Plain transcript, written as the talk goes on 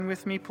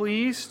With me,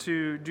 please,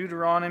 to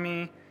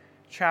Deuteronomy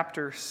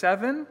chapter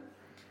 7,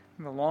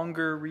 the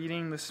longer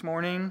reading this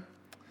morning,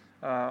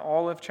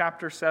 all of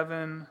chapter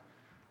 7,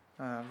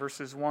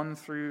 verses 1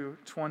 through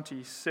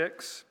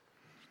 26.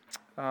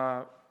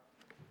 If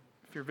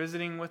you're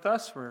visiting with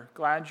us, we're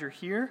glad you're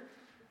here.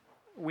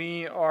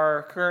 We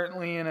are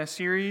currently in a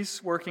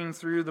series working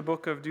through the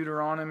book of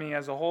Deuteronomy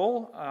as a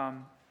whole,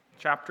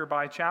 chapter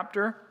by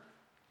chapter.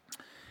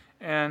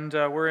 And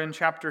we're in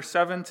chapter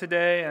 7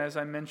 today. As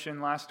I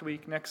mentioned last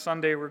week, next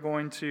Sunday we're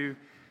going to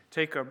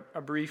take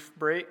a brief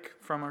break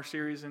from our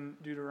series in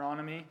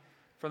Deuteronomy.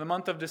 For the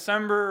month of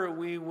December,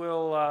 we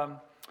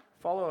will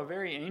follow a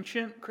very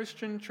ancient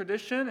Christian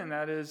tradition, and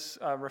that is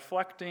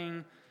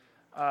reflecting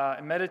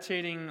and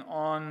meditating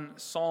on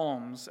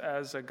Psalms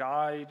as a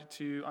guide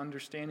to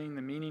understanding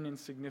the meaning and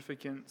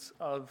significance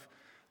of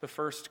the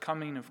first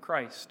coming of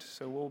Christ.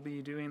 So we'll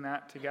be doing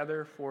that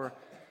together for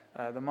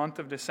the month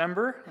of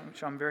December,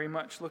 which I'm very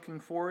much looking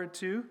forward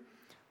to.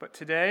 But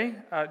today,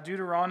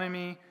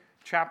 Deuteronomy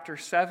chapter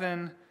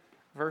 7,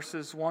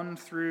 verses 1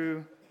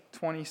 through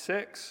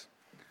 26.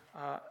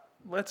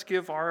 Let's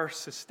give our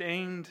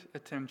sustained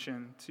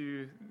attention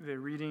to the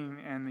reading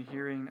and the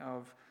hearing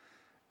of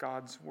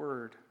God's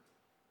word.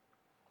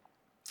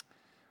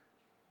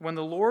 When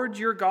the Lord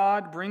your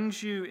God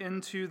brings you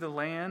into the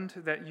land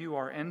that you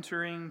are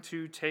entering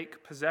to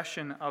take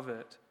possession of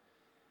it,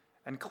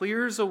 and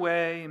clears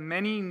away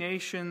many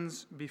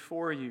nations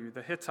before you,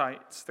 the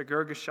Hittites, the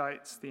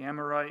Girgashites, the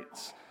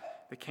Amorites,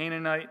 the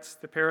Canaanites,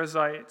 the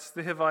Perizzites,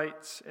 the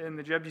Hivites, and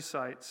the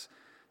Jebusites,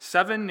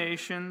 7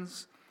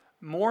 nations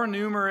more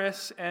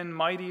numerous and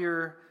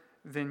mightier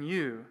than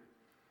you.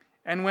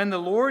 And when the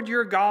Lord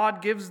your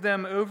God gives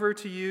them over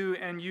to you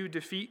and you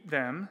defeat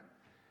them,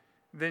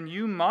 then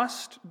you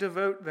must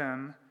devote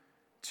them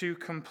to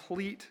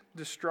complete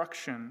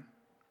destruction.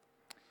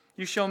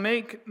 You shall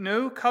make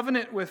no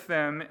covenant with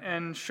them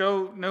and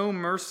show no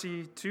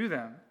mercy to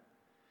them.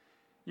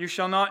 You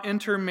shall not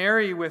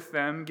intermarry with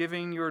them,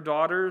 giving your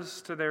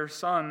daughters to their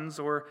sons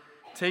or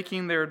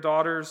taking their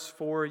daughters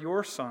for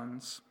your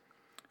sons,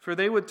 for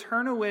they would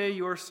turn away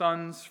your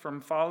sons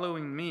from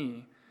following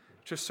me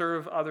to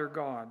serve other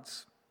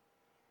gods.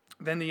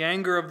 Then the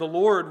anger of the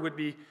Lord would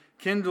be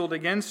kindled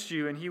against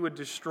you, and he would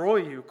destroy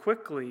you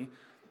quickly.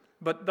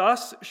 But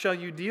thus shall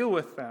you deal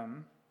with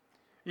them.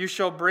 You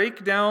shall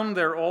break down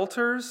their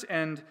altars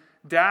and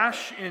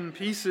dash in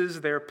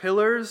pieces their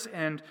pillars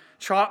and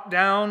chop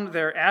down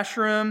their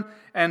Asherim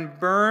and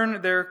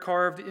burn their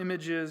carved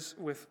images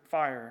with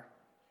fire.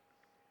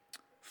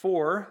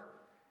 For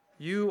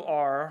you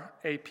are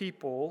a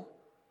people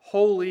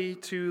holy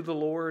to the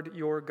Lord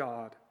your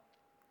God.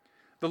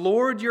 The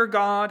Lord your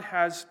God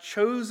has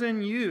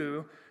chosen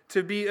you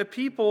to be a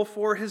people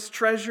for his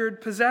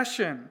treasured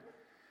possession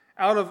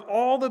out of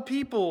all the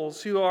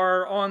peoples who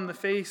are on the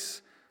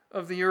face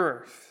of the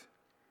earth.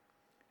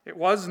 It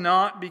was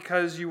not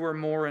because you were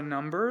more in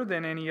number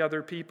than any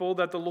other people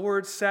that the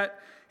Lord set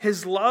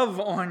his love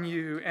on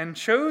you and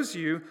chose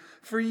you,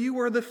 for you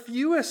were the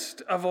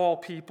fewest of all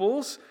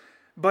peoples,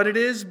 but it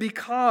is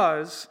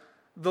because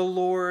the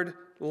Lord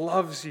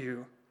loves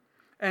you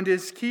and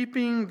is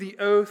keeping the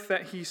oath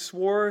that he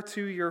swore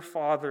to your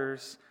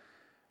fathers,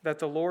 that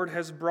the Lord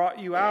has brought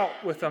you out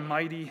with a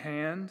mighty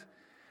hand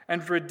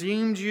and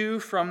redeemed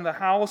you from the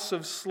house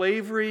of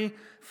slavery,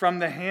 from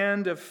the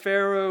hand of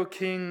Pharaoh,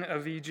 king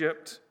of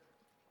Egypt.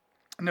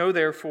 Know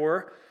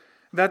therefore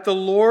that the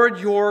Lord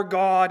your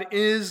God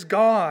is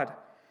God,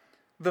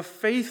 the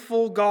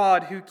faithful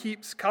God who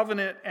keeps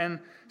covenant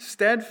and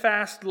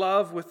steadfast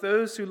love with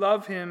those who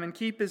love him and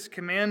keep his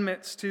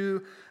commandments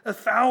to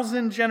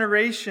 1,000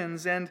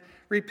 generations, and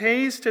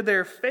repays to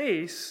their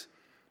face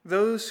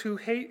those who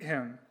hate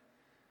him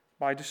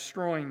by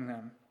destroying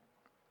them.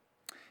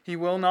 He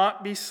will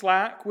not be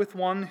slack with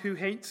one who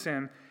hates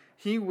him.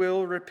 He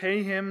will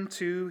repay him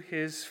to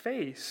his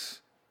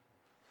face.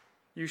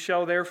 You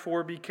shall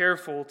therefore be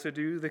careful to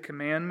do the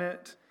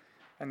commandment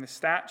and the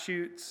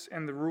statutes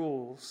and the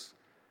rules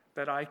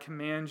that I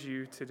command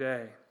you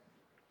today.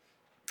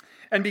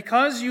 And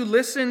because you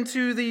listen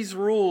to these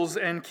rules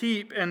and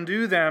keep and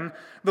do them,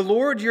 the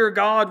Lord your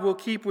God will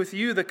keep with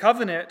you the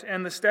covenant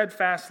and the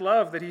steadfast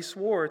love that he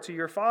swore to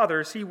your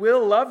fathers. He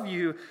will love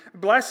you,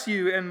 bless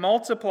you, and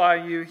multiply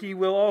you. He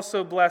will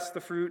also bless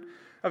the fruit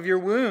of your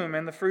womb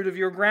and the fruit of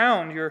your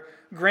ground, your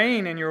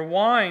grain and your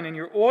wine and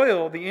your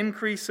oil, the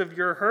increase of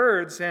your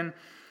herds and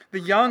the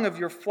young of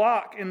your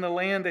flock in the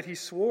land that he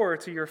swore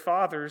to your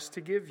fathers to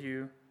give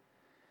you.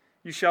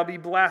 You shall be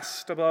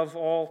blessed above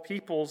all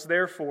peoples,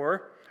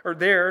 therefore, or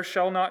there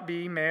shall not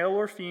be male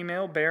or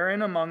female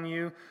barren among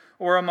you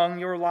or among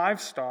your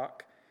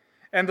livestock.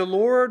 And the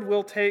Lord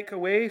will take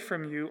away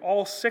from you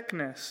all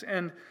sickness,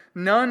 and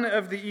none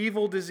of the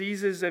evil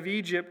diseases of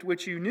Egypt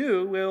which you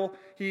knew will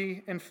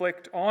he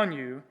inflict on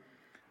you,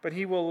 but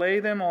he will lay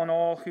them on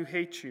all who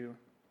hate you.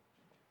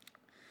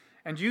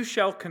 And you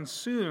shall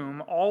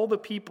consume all the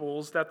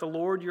peoples that the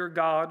Lord your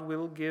God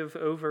will give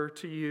over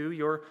to you.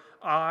 Your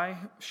eye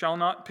shall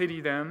not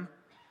pity them,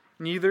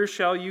 neither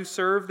shall you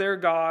serve their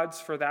gods,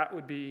 for that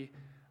would be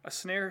a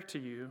snare to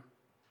you.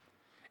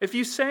 If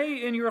you say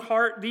in your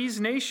heart, 'These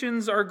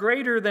nations are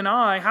greater than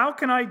I, how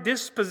can I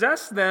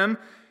dispossess them?'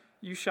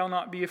 You shall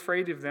not be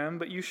afraid of them,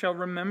 but you shall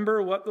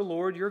remember what the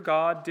Lord your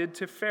God did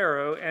to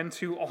Pharaoh and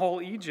to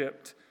all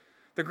Egypt,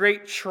 the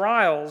great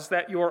trials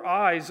that your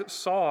eyes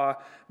saw,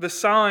 the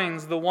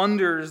signs, the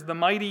wonders, the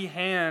mighty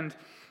hand,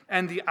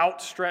 and the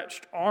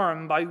outstretched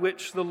arm by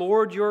which the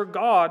Lord your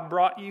God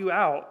brought you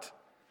out.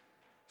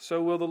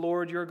 So will the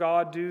Lord your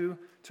God do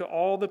to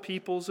all the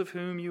peoples of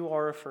whom you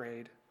are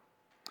afraid.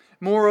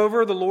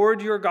 Moreover, the Lord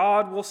your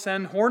God will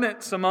send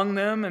hornets among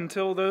them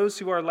until those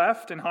who are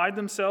left and hide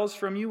themselves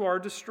from you are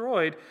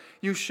destroyed.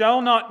 You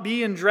shall not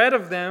be in dread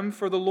of them,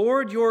 for the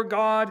Lord your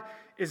God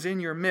is in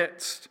your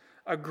midst,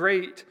 a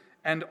great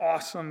and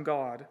awesome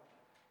God.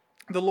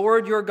 The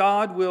Lord your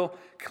God will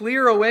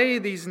clear away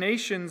these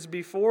nations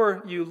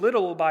before you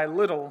little by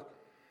little.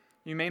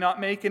 You may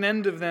not make an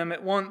end of them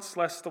at once,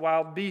 lest the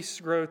wild beasts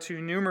grow too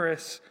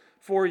numerous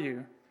for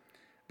you.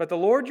 But the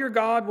Lord your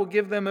God will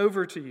give them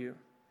over to you,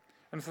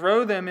 and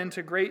throw them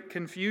into great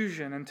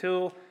confusion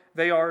until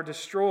they are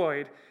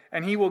destroyed.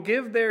 And he will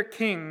give their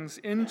kings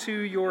into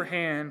your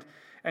hand,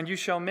 and you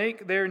shall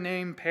make their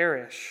name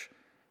perish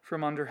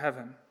from under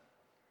heaven.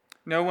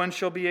 No one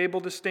shall be able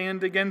to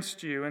stand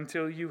against you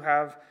until you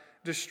have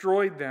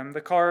destroyed them.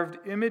 The carved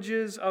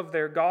images of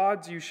their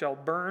gods you shall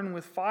burn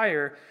with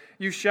fire.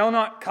 You shall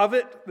not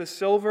covet the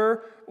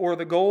silver or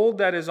the gold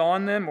that is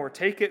on them, or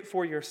take it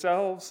for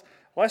yourselves,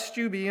 lest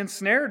you be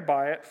ensnared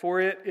by it,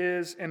 for it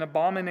is an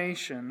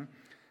abomination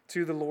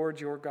to the Lord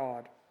your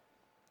God.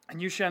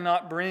 And you shall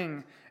not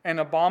bring an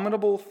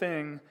abominable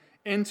thing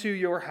into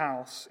your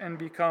house and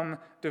become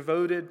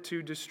devoted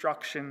to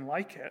destruction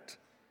like it.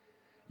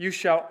 You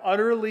shall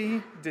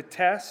utterly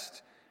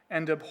detest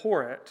and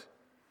abhor it,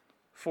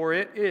 for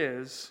it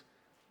is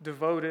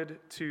devoted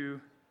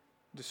to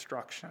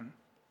destruction.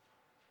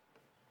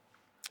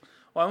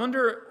 Well, I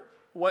wonder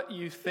what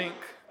you think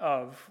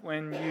of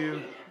when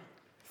you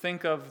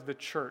think of the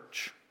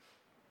church.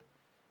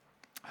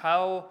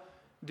 How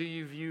do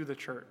you view the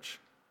church?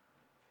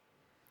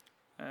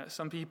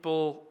 Some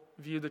people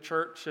view the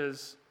church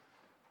as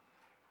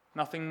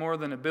nothing more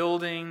than a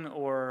building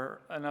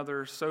or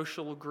another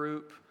social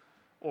group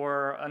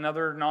or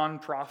another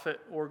nonprofit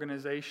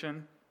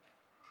organization.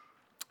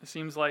 It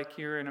seems like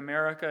here in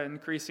America,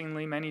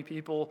 increasingly many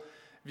people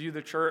view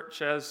the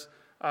church as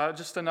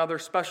just another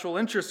special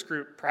interest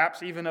group,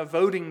 perhaps even a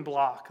voting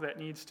bloc that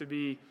needs to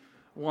be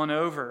won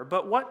over.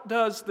 But what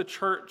does the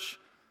church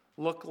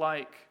look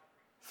like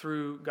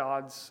through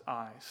God's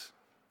eyes?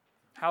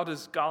 How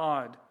does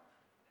God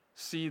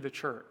see the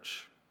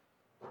church?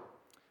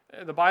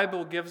 The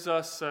Bible gives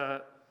us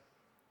an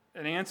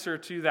answer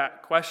to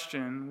that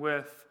question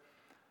with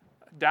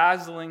a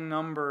dazzling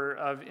number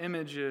of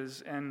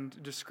images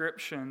and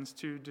descriptions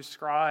to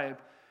describe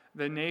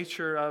the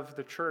nature of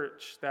the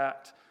church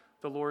that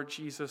the Lord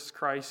Jesus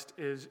Christ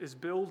is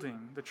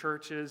building. The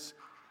church is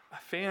a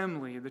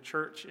family. The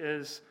church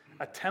is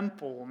a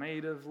temple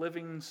made of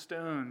living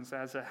stones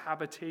as a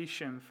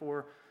habitation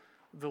for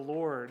the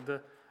Lord.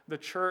 The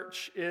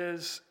church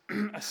is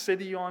a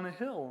city on a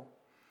hill.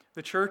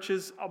 The church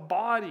is a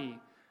body.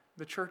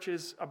 The church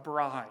is a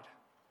bride.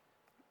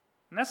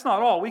 And that's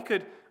not all. We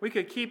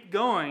could keep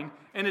going.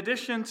 In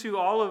addition to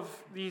all of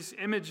these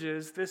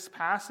images, this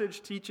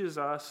passage teaches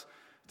us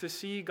to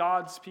see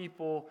God's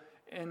people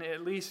in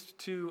at least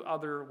two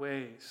other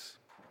ways.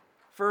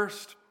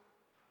 First,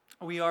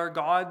 we are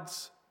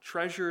God's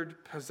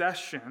treasured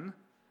possession,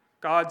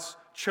 God's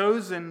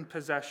chosen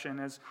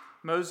possession, as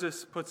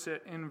Moses puts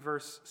it in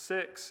verse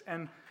 6.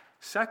 And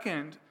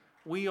second,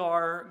 we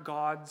are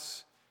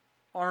God's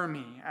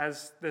army,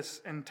 as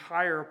this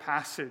entire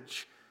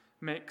passage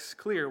makes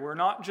clear. We're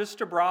not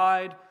just a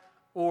bride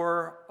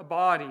or a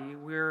body,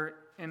 we're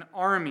an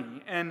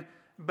army. And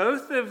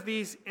both of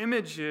these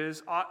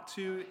images ought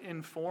to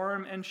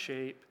inform and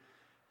shape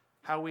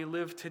how we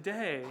live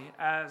today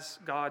as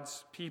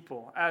God's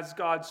people, as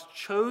God's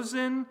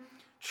chosen,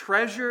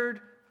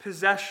 treasured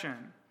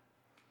possession.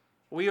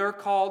 We are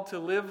called to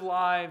live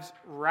lives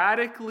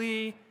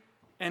radically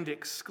and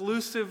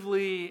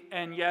exclusively,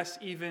 and yes,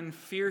 even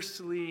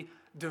fiercely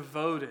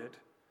devoted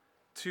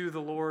to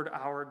the Lord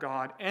our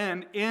God.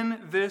 And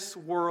in this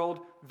world,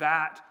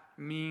 that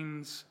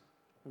means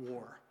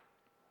war.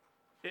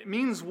 It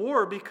means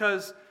war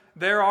because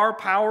there are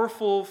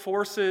powerful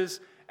forces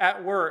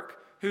at work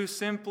who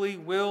simply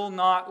will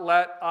not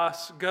let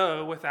us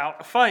go without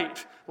a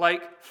fight.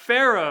 Like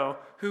Pharaoh,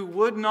 who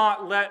would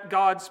not let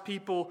God's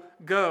people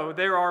go.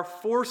 There are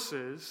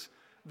forces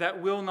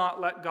that will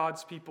not let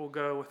God's people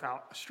go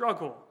without a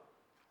struggle.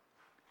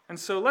 And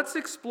so let's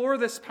explore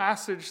this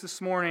passage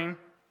this morning.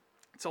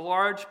 It's a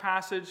large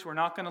passage. We're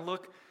not going to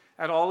look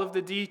at all of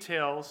the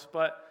details,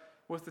 but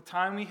with the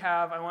time we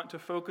have, I want to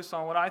focus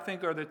on what I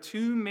think are the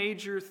two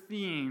major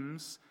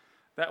themes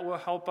that will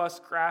help us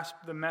grasp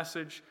the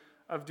message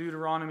of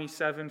Deuteronomy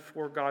 7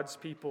 for God's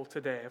people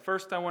today.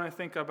 First, I want to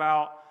think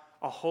about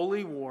a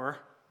holy war,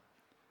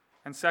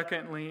 and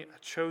secondly, a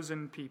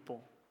chosen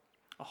people.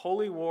 A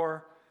holy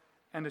war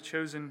and a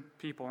chosen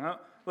people. Now,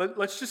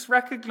 let's just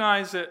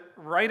recognize that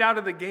right out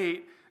of the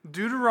gate,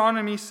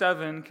 Deuteronomy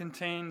 7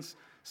 contains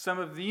some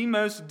of the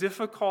most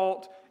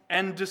difficult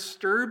and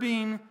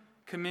disturbing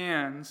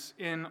commands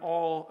in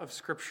all of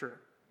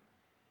Scripture.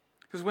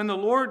 Because when the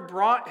Lord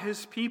brought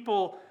his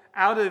people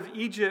out of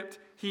Egypt,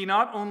 he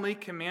not only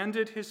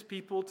commanded his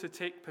people to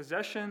take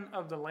possession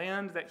of the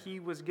land that he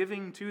was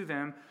giving to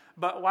them,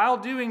 but while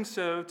doing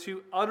so,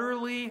 to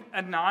utterly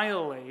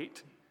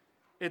annihilate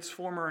its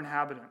former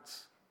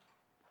inhabitants.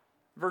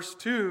 Verse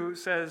 2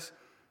 says,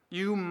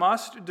 "You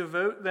must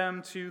devote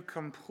them to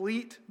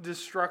complete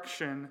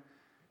destruction,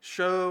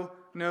 show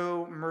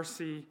no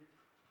mercy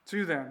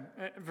to them."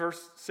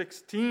 Verse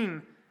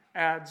 16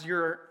 adds,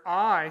 "Your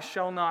eye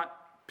shall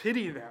not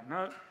pity them."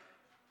 Now,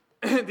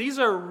 these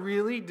are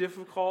really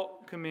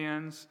difficult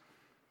commands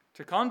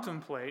to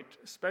contemplate,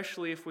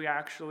 especially if we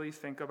actually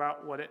think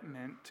about what it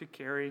meant to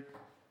carry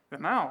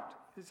them out.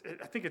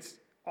 I think it's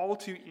all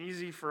too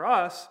easy for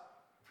us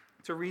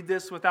to read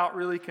this without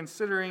really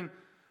considering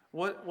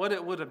what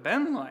it would have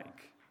been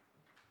like.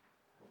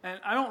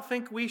 And I don't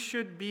think we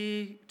should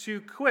be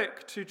too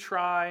quick to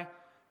try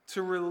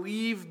to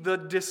relieve the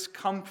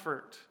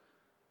discomfort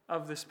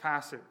of this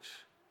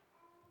passage.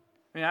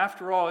 I mean,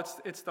 after all,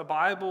 it's the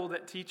Bible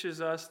that teaches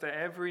us that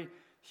every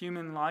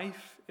human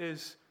life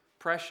is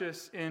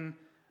precious in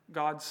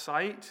God's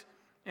sight,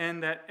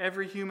 and that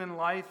every human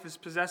life is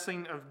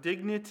possessing of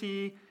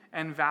dignity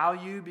and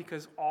value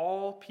because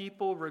all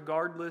people,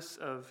 regardless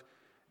of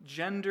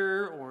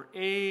gender or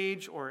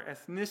age or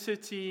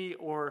ethnicity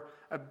or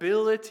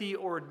ability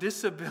or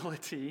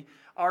disability,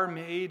 are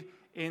made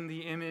in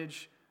the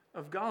image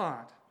of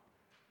God.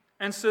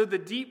 And so the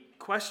deep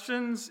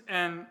questions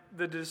and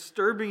the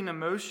disturbing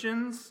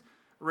emotions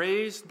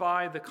raised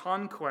by the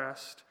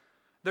conquest,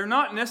 they're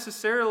not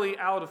necessarily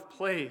out of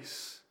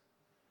place.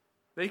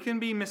 They can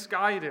be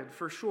misguided,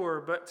 for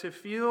sure, but to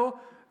feel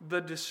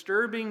the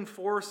disturbing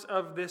force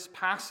of this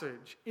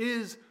passage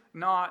is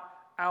not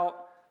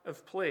out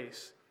of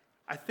place.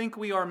 I think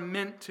we are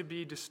meant to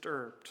be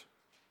disturbed.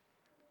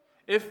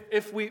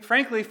 If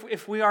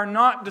we are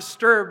not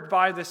disturbed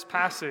by this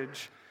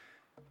passage,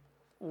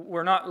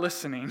 we're not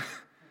listening.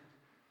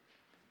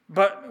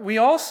 But we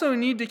also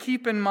need to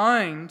keep in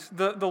mind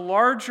the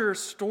larger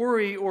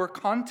story or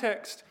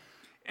context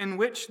in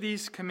which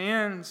these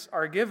commands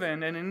are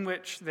given and in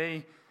which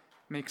they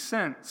make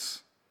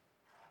sense.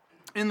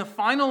 In the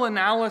final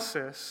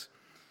analysis,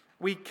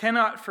 we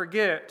cannot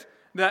forget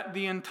that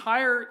the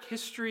entire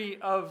history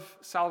of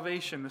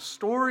salvation, the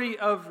story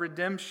of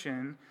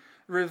redemption,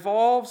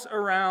 revolves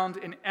around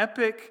an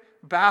epic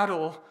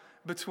battle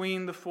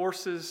between the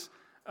forces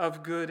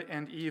of good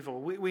and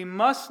evil. We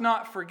must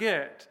not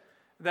forget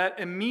that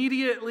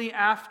immediately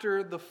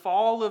after the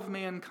fall of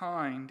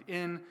mankind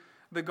in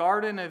the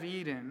Garden of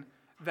Eden,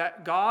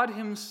 that God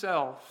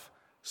himself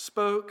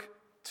spoke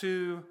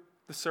to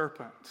the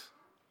serpent.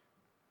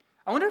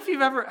 I wonder if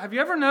have you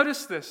ever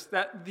noticed this,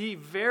 that the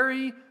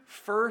very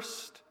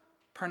first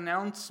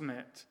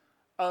pronouncement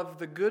of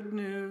the good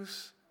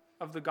news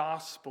of the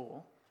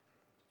gospel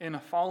in a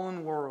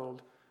fallen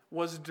world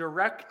was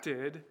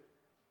directed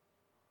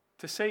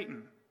to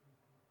Satan.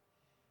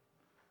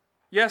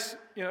 Yes,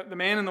 the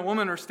man and the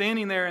woman are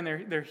standing there and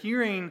they're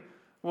hearing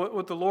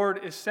what the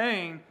Lord is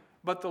saying,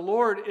 but the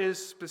Lord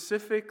is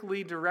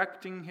specifically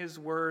directing his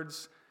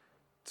words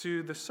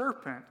to the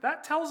serpent.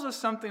 That tells us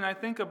something, I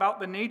think, about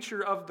the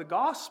nature of the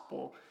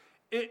gospel.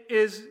 It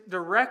is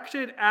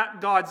directed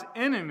at God's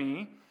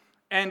enemy,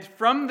 and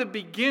from the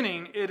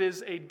beginning, it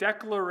is a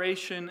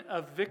declaration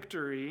of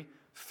victory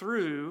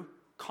through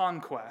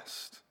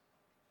conquest.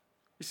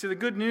 You see, the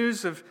good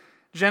news of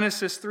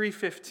Genesis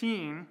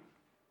 3:15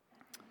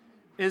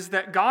 is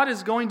that God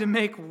is going to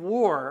make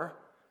war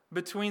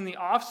between the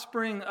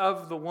offspring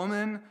of the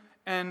woman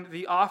and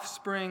the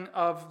offspring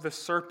of the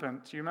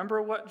serpent. Do you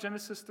remember what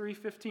Genesis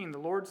 3:15, the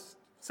Lord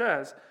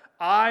says,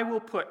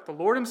 the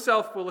Lord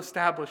himself will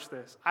establish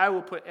this. I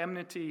will put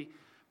enmity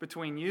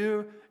between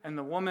you and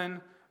the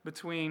woman,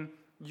 between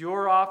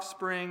your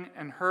offspring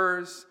and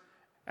hers,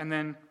 and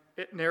then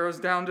it narrows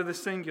down to the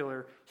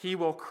singular. He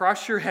will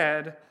crush your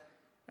head,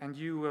 and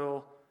you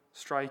will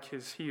strike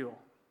his heel.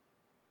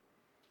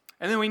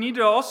 And then we need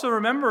to also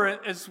remember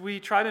it as we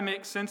try to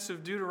make sense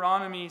of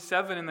Deuteronomy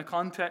 7 in the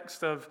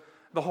context of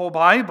the whole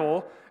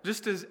Bible.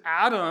 Just as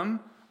Adam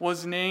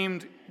was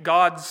named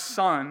God's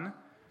son,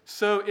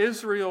 so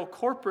Israel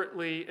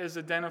corporately is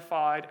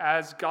identified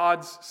as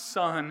God's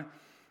son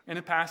in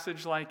a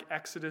passage like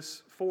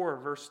Exodus 4,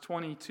 verse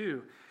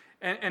 22.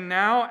 And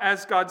now,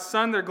 as God's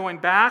son, they're going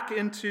back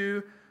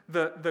into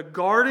the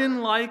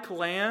garden-like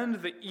land,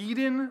 the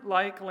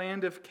Eden-like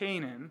land of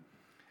Canaan,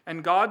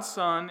 and God's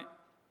son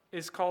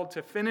is called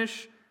to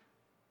finish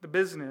the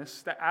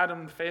business that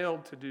Adam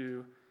failed to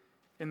do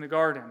in the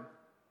garden.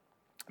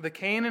 The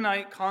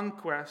Canaanite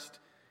conquest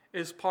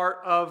is part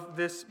of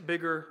this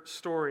bigger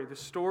story, the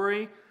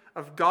story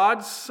of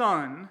God's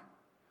Son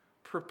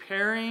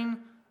preparing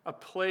a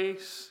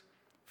place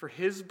for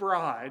his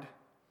bride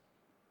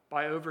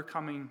by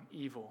overcoming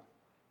evil.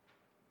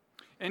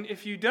 And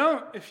if you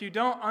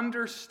don't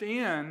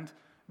understand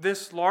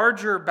this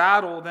larger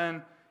battle,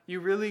 then you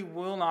really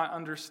will not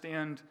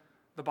understand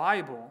the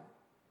Bible.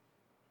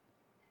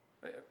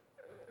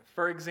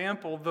 For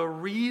example, the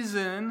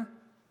reason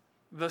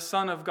the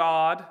Son of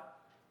God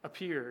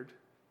appeared,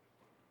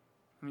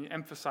 let me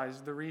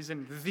emphasize, the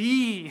reason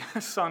the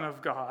Son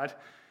of God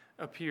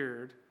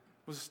appeared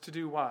was to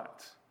do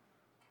what?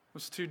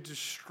 Was to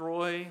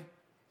destroy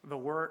the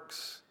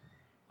works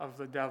of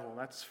the devil.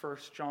 That's 1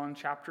 John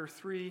chapter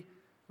 3,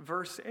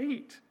 verse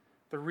 8.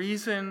 The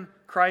reason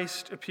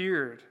Christ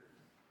appeared.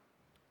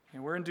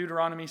 And we're in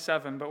Deuteronomy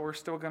 7, but we're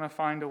still going to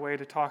find a way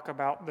to talk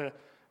about the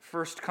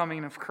first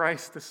coming of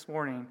Christ this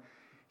morning.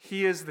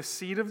 He is the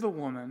seed of the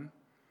woman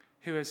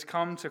who has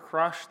come to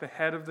crush the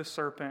head of the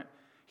serpent.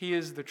 He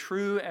is the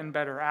true and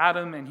better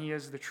Adam, and he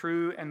is the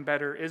true and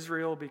better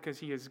Israel because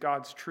he is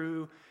God's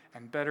true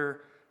and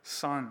better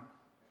son.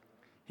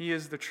 He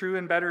is the true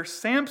and better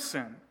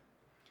Samson,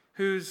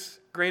 whose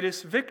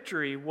greatest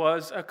victory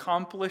was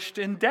accomplished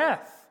in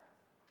death.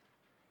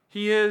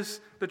 He is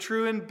the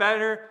true and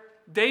better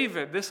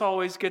David. This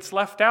always gets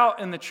left out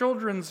in the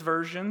children's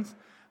versions,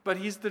 but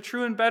he's the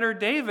true and better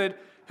David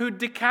who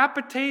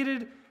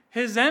decapitated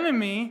his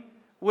enemy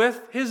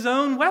with his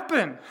own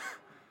weapon,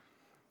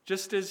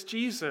 just as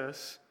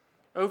Jesus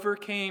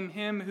overcame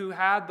him who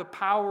had the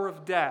power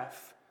of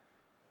death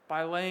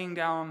by laying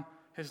down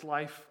his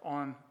life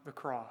on the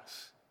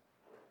cross.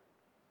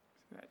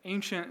 That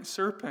ancient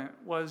serpent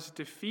was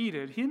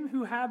defeated. Him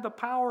who had the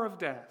power of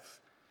death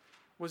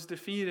was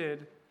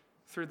defeated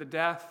through the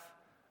death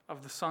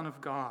of the Son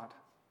of God.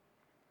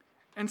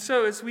 And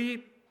so as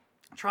we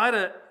try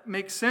to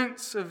make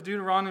sense of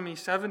Deuteronomy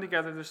 7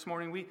 together this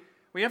morning,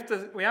 we have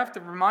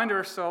to remind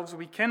ourselves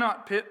we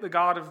cannot pit the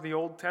God of the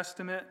Old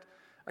Testament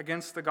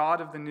against the God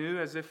of the New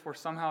as if we're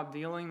somehow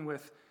dealing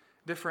with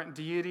different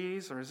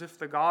deities, or as if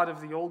the God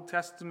of the Old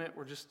Testament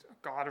were just a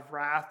God of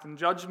wrath and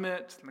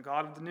judgment, and the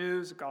God of the New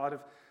is a God of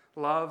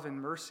love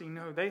and mercy.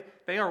 No,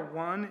 they are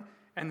one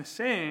and the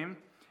same.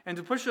 And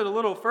to push it a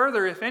little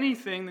further, if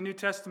anything, the New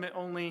Testament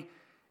only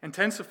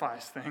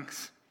intensifies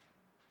things.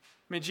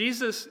 I mean,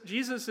 Jesus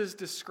is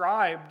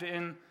described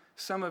in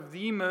some of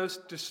the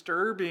most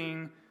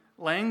disturbing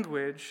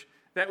language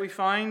that we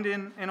find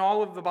in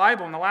all of the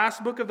Bible. In the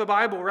last book of the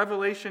Bible,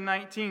 Revelation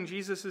 19,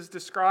 Jesus is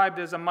described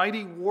as a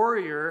mighty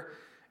warrior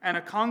and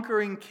a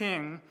conquering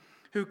king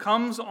who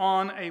comes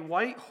on a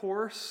white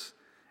horse,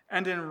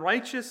 and in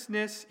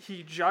righteousness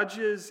he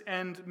judges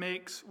and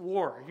makes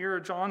war. Here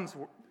are John's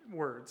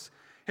words.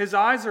 His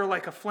eyes are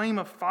like a flame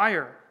of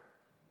fire.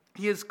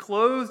 He is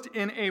clothed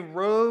in a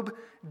robe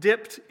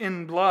dipped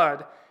in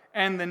blood,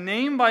 and the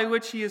name by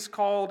which he is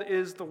called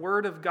is the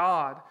Word of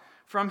God.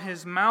 From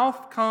his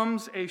mouth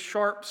comes a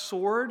sharp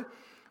sword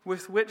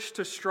with which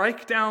to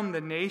strike down the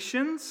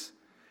nations,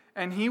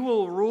 and he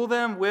will rule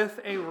them with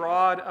a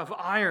rod of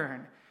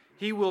iron.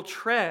 He will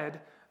tread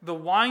the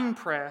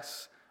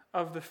winepress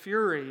of the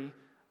fury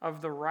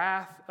of the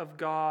wrath of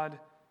God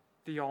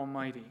the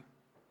Almighty.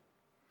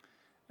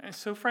 And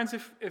so, friends,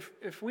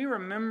 if we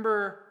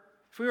remember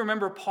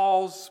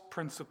Paul's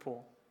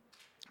principle,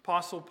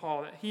 Apostle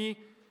Paul, that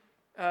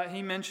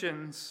he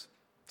mentions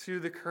to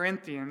the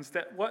Corinthians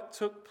that what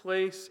took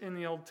place in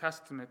the Old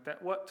Testament,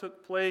 that what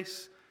took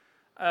place,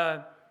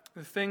 the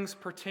things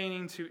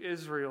pertaining to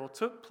Israel,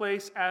 took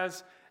place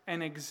as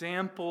an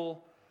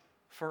example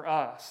for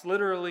us,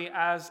 literally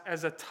as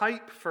a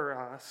type for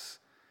us,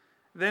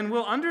 then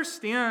we'll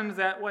understand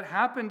that what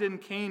happened in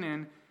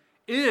Canaan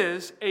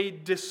is a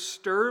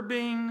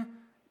disturbing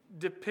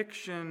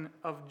depiction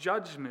of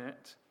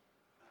judgment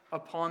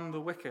upon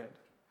the wicked.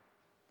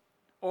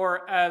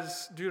 Or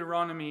as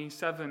Deuteronomy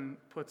 7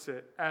 puts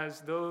it, as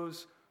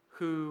those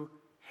who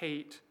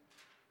hate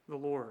the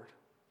Lord.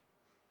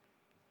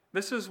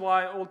 This is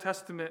why Old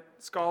Testament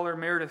scholar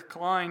Meredith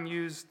Kline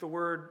used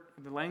the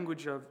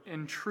language of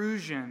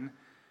intrusion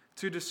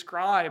to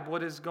describe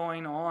what is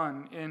going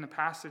on in a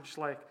passage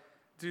like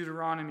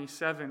Deuteronomy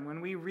 7.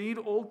 When we read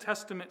Old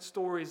Testament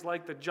stories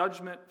like the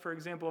judgment, for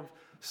example, of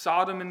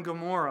Sodom and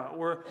Gomorrah,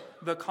 or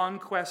the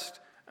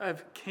conquest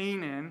of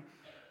Canaan,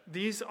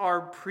 these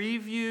are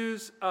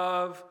previews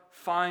of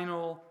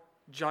final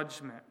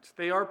judgment.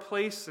 They are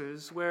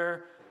places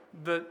where,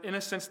 in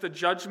a sense, the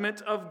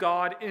judgment of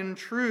God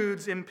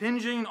intrudes,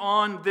 impinging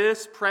on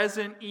this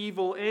present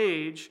evil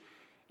age,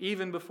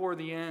 even before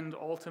the end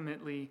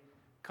ultimately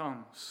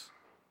comes.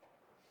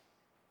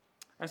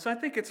 And so I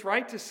think it's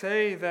right to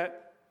say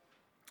that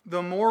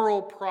the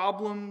moral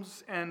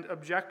problems and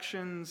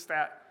objections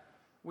that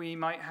we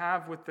might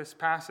have with this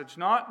passage,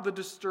 not the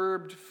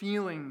disturbed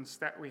feelings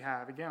that we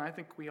have. Again, I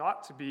think we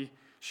ought to be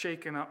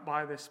shaken up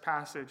by this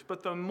passage,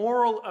 but the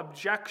moral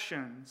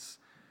objections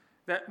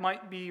that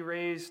might be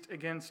raised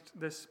against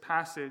this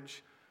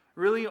passage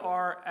really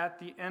are, at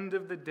the end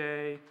of the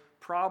day,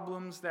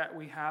 problems that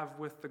we have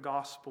with the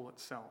gospel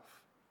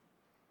itself.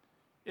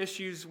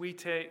 Issues we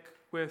take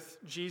with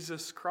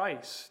Jesus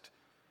Christ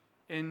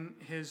in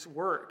his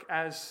work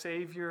as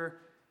Savior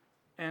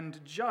and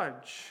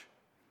Judge.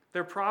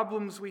 They're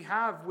problems we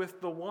have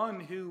with the one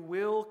who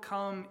will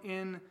come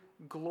in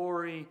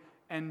glory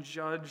and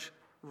judge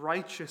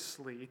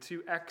righteously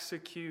to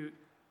execute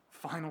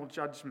final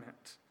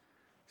judgment.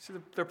 So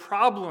the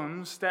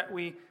problems that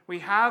we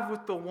have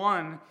with the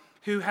one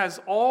who has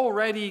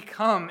already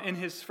come in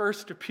his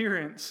first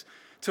appearance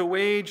to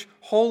wage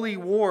holy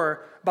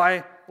war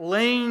by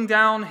laying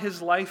down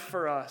his life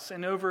for us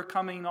and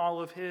overcoming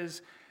all of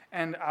his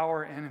and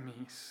our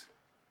enemies.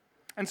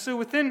 And so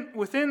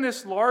within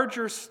this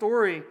larger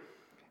story,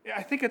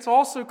 I think it's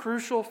also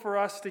crucial for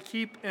us to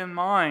keep in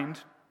mind,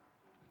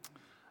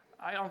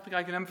 I don't think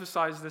I can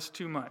emphasize this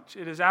too much.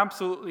 It is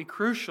absolutely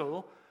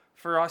crucial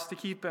for us to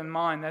keep in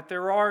mind that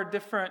there are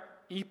different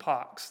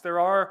epochs, there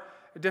are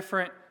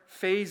different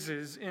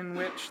phases in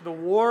which the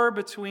war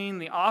between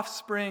the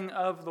offspring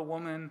of the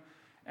woman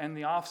and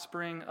the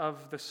offspring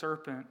of the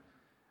serpent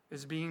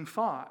is being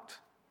fought.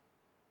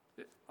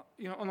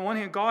 On the one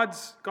hand,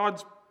 God's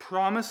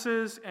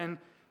promises and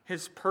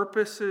his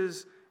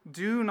purposes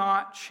do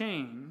not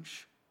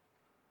change,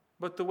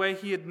 but the way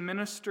he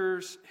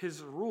administers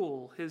his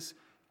rule, his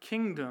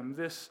kingdom,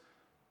 this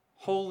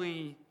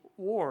holy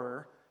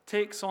war,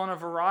 takes on a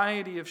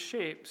variety of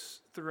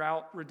shapes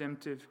throughout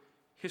redemptive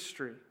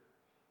history.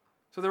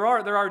 So there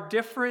are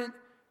different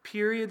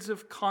periods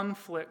of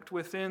conflict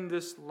within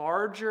this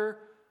larger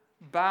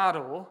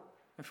battle.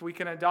 If we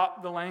can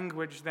adopt the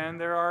language, then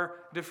there are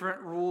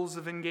different rules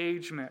of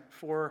engagement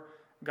for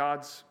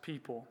God's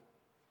people.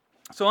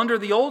 So under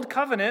the Old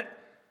Covenant,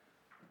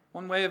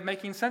 one way of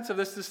making sense of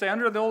this is to say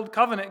under the Old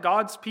Covenant,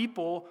 God's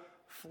people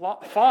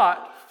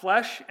fought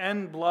flesh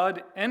and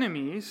blood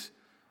enemies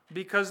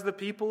because the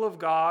people of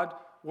God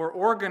were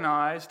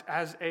organized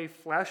as a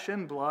flesh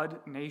and blood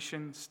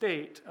nation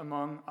state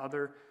among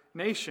other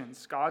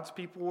nations. God's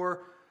people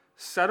were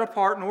set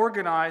apart and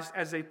organized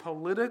as a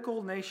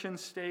political nation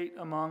state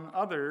among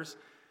others.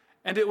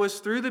 And it was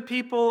through the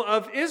people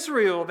of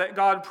Israel that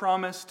God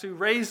promised to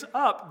raise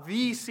up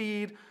the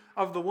seed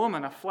of the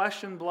woman, a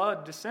flesh and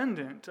blood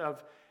descendant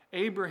of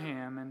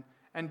Abraham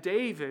and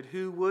David,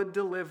 who would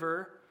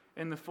deliver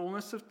in the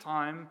fullness of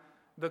time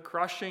the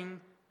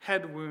crushing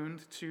head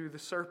wound to the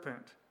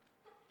serpent.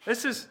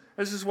 This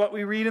is what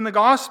we read in the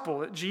gospel,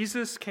 that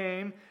Jesus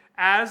came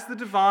as the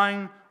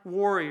divine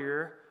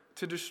warrior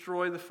to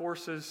destroy the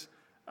forces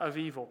of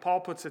evil.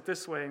 Paul puts it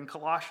this way in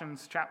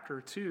Colossians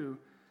chapter 2,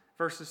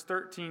 verses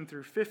 13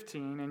 through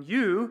 15. And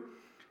you,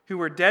 who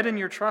were dead in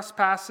your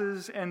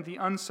trespasses and the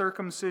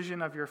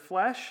uncircumcision of your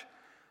flesh,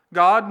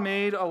 God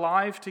made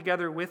alive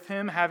together with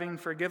him, having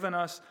forgiven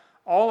us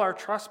all our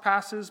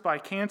trespasses by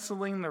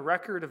canceling the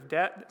record of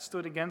debt that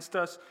stood against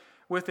us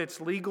with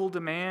its legal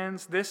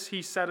demands. This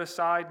he set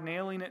aside,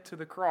 nailing it to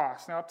the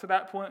cross. Now, up to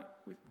that point,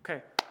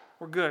 okay,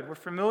 we're good. We're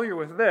familiar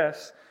with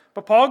this.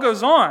 But Paul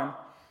goes on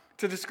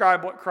to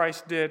describe what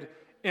Christ did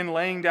in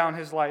laying down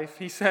his life.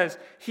 He says,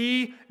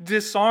 he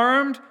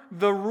disarmed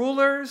the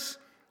rulers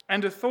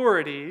and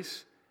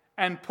authorities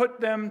and put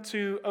them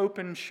to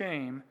open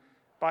shame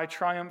by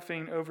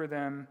triumphing over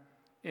them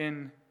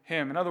in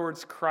him. In other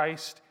words,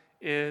 Christ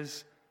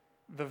is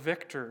the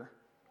victor.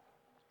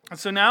 And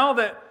so now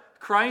that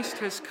Christ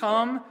has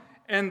come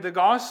and the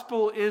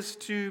gospel is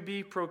to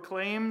be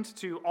proclaimed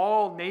to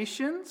all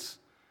nations,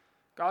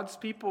 God's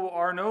people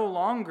are no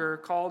longer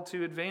called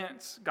to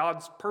advance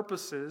God's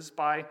purposes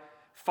by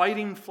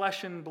fighting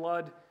flesh and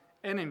blood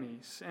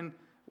enemies. And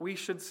we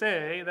should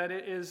say that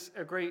it is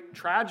a great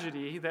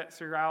tragedy that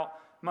throughout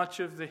much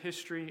of the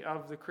history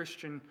of the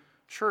Christian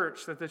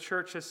church, that the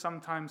church has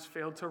sometimes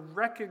failed to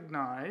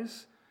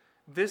recognize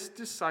this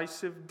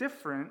decisive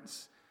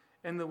difference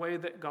in the way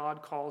that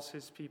God calls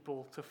his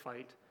people to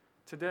fight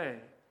today.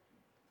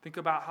 Think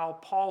about how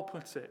Paul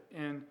puts it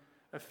in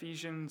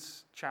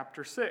Ephesians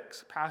chapter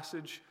 6, a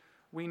passage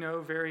we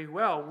know very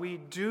well. We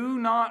do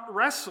not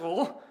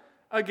wrestle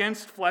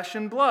against flesh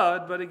and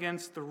blood, but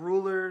against the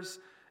rulers,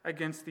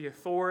 against the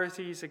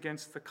authorities,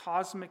 against the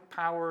cosmic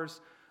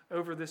powers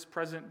over this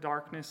present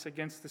darkness,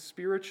 against the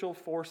spiritual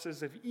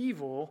forces of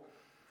evil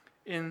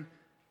in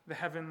the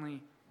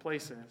heavenly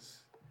places.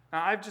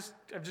 Now, I've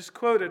just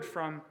quoted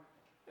from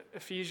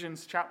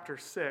Ephesians chapter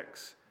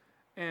 6,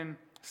 and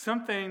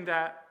something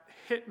that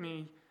hit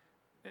me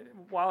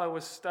while I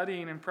was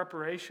studying in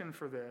preparation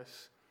for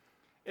this,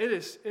 it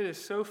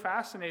is so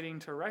fascinating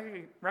to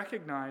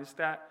recognize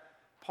that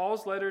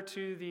Paul's letter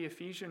to the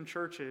Ephesian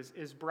churches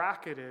is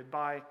bracketed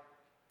by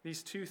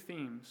these two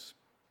themes.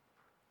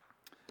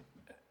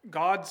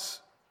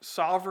 God's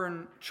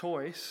sovereign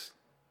choice,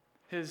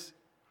 his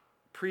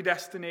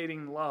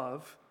predestinating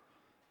love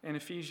in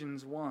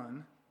Ephesians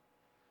 1,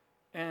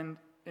 and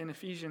in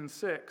Ephesians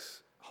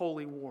 6,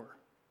 holy war.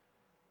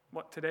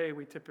 What today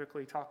we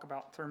typically talk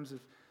about in terms of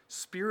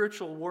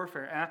spiritual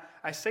warfare. And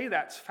I say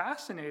that's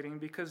fascinating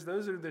because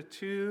those are the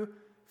two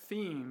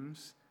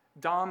themes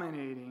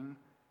dominating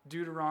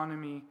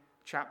Deuteronomy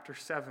chapter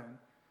 7.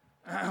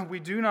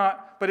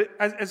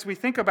 As we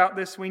think about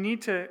this, we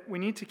need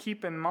to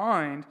keep in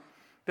mind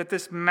that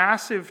this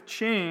massive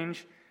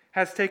change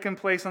has taken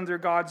place under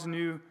God's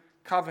new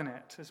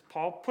covenant. As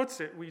Paul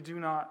puts it, we do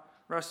not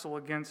wrestle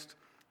against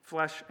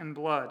flesh and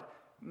blood.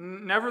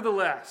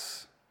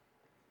 Nevertheless,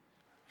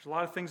 there's a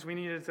lot of things we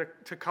needed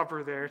to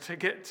cover there to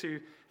get to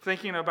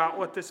thinking about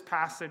what this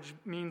passage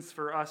means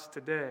for us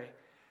today.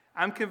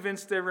 I'm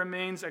convinced there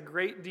remains a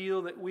great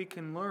deal that we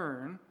can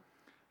learn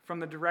from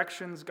the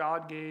directions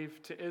God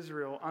gave to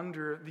Israel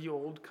under the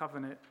Old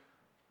Covenant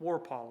war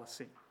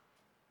policy.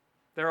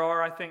 There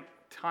are, I think,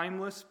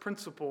 timeless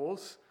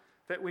principles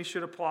that we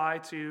should apply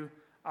to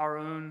our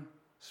own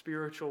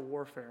spiritual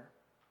warfare.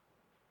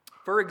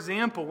 For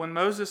example, when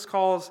Moses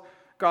calls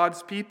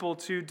God's people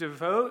to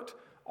devote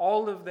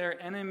all of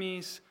their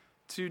enemies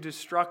to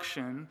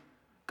destruction,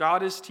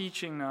 God is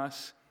teaching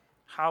us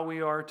how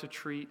we are to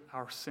treat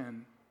our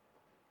sin.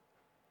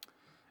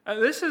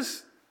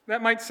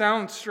 That might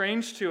sound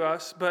strange to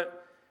us,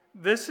 but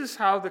this is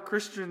how the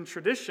Christian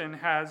tradition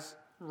has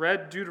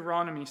read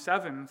Deuteronomy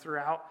 7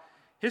 throughout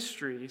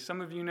history.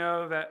 Some of you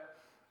know that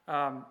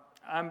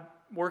I'm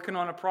working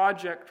on a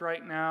project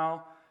right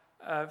now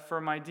for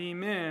my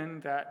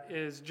D-Min that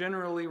is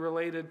generally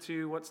related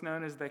to what's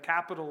known as the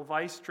capital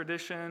vice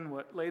tradition,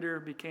 what later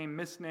became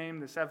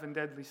misnamed the 7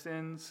 deadly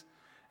sins.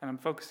 And I'm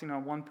focusing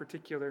on one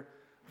particular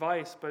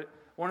vice. But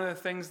one of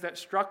the things that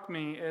struck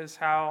me is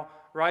how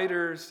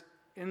writers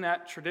in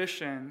that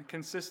tradition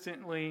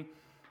consistently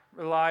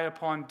rely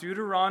upon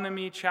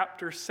Deuteronomy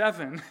chapter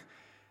 7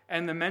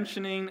 and the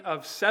mentioning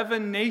of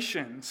 7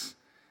 nations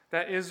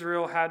that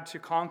Israel had to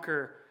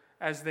conquer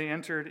as they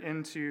entered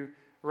into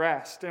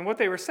rest. And what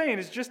they were saying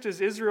is, just as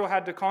Israel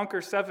had to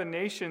conquer 7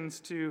 nations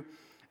to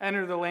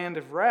enter the land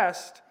of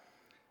rest,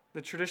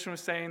 the tradition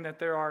was saying that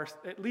there are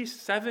at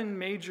least 7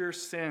 major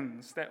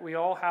sins that we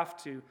all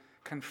have to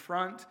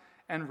confront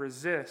and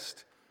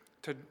resist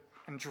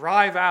and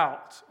drive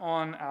out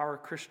on our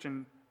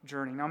Christian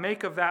journey. Now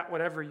make of that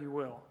whatever you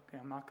will. Okay,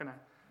 I'm not going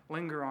to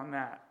linger on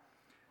that.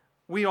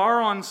 We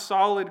are on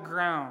solid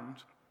ground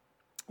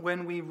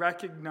when we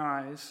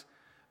recognize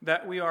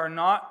that we are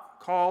not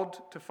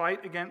called to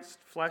fight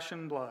against flesh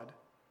and blood,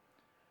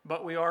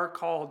 but we are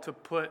called to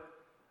put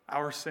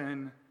our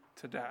sin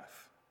to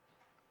death.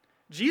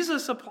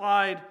 Jesus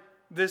applied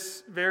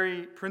this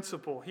very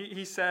principle.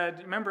 He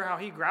said, remember how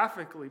he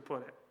graphically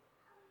put it,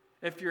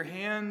 if your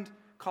hand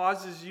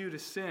causes you to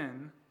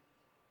sin,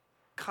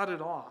 cut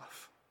it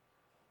off.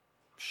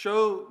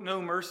 Show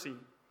no mercy.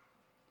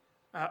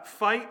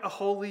 Fight a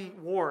holy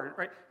war.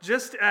 Right?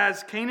 Just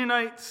as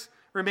Canaanites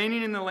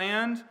remaining in the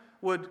land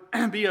would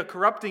be a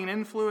corrupting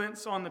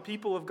influence on the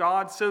people of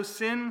God, so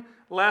sin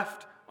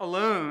left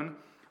alone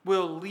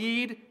will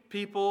lead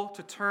people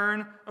to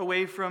turn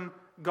away from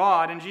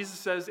God. And Jesus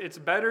says it's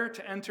better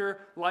to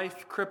enter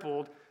life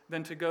crippled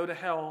than to go to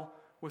hell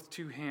with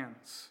 2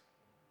 hands.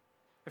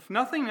 If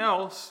nothing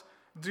else,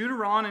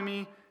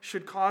 Deuteronomy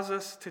should cause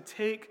us to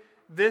take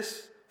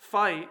this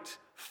fight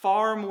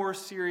far more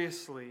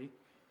seriously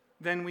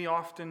than we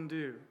often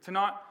do. To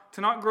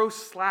not grow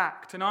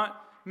slack, to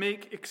not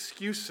make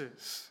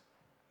excuses.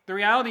 The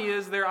reality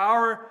is there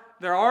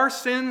are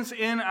sins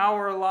in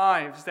our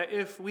lives that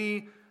if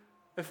we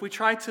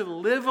try to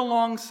live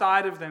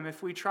alongside of them,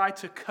 if we try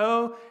to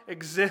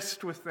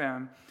coexist with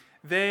them,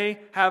 they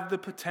have the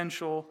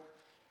potential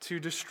to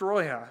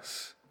destroy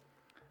us.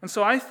 And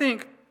so I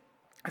think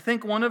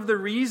one of the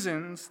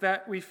reasons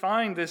that we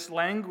find this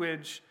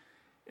language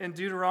in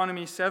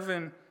Deuteronomy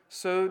 7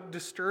 so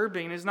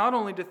disturbing is not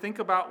only to think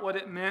about what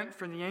it meant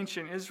for the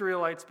ancient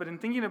Israelites, but in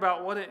thinking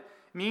about what it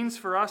means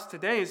for us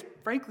today is,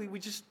 frankly, we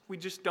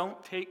just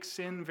don't take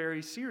sin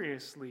very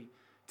seriously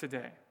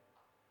today.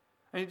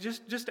 And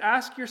just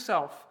ask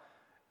yourself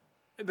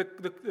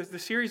the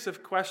series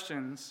of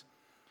questions.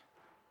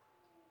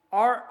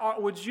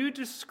 Would you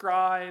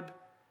describe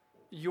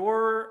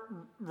your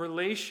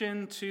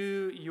relation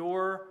to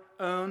your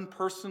own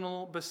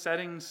personal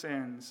besetting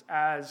sins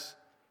as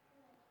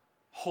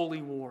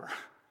holy war?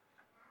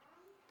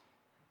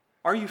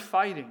 Are you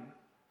fighting?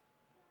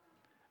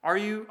 Are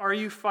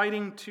you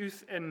fighting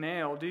tooth and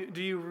nail?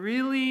 Do you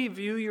really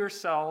view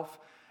yourself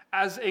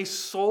as a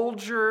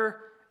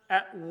soldier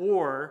at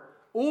war?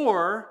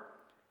 Or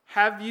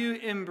have you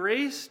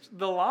embraced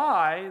the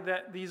lie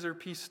that these are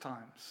peace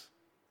times?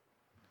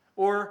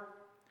 Or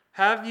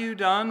have you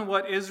done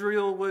what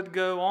Israel would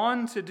go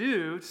on to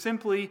do,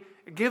 simply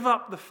give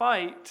up the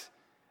fight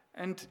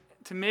and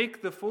to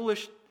make the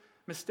foolish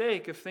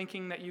mistake of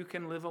thinking that you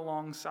can live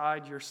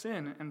alongside your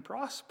sin and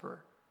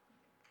prosper?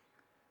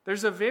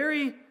 That's a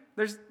very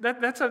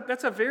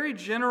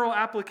general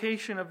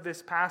application of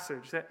this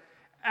passage, that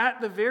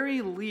at the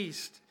very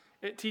least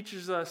it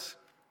teaches us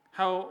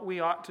how we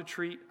ought to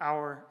treat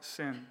our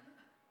sin.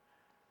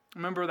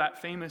 Remember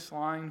that famous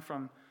line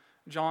from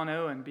John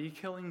Owen, "Be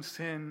killing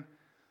sin,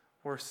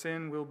 or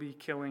sin will be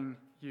killing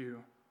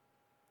you."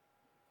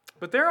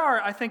 But there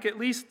are, I think, at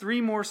least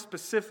 3 more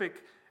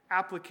specific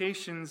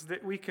applications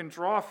that we can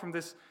draw from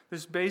this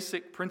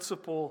basic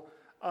principle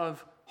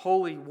of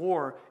holy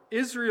war.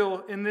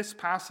 Israel in this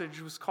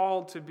passage was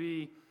called to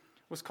be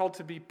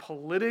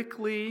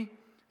politically,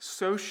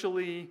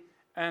 socially,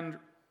 and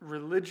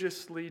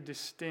religiously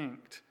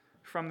distinct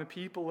from the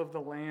people of the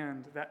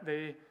land that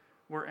they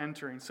we're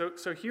entering.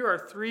 So here are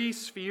three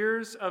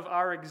spheres of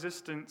our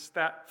existence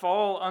that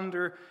fall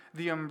under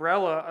the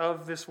umbrella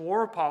of this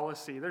war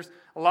policy. There's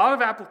a lot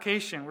of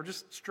application. We're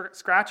just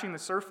scratching the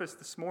surface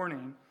this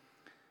morning.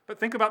 But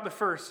think about the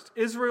first.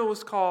 Israel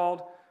was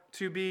called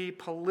to be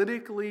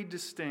politically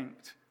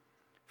distinct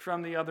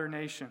from the other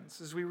nations.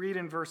 As we read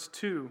in verse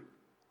 2,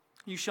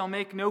 you shall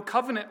make no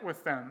covenant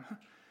with them.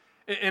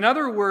 In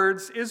other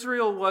words,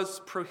 Israel was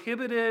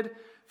prohibited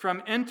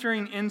from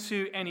entering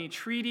into any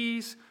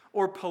treaties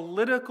or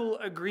political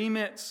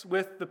agreements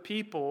with the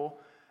people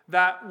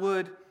that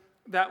would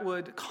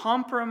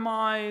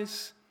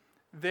compromise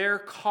their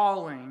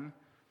calling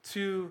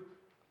to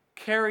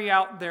carry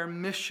out their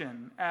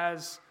mission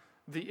as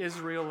the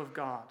Israel of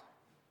God.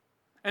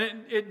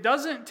 And it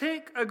doesn't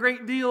take a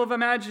great deal of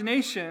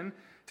imagination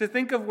to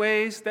think of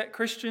ways that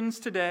Christians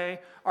today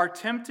are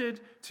tempted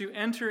to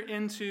enter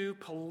into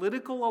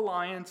political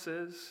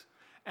alliances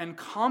and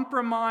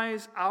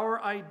compromise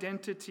our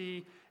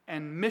identity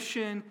and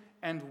mission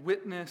and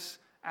witness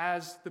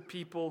as the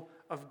people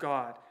of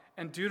God.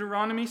 And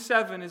Deuteronomy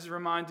 7 is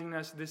reminding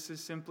us this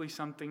is simply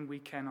something we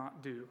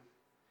cannot do.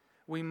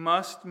 We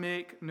must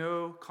make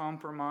no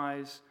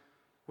compromise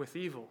with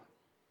evil.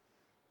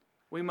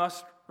 We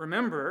must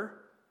remember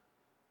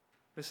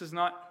this is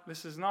not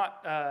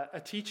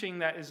a teaching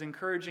that is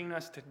encouraging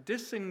us to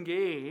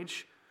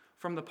disengage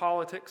from the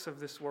politics of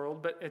this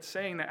world, but it's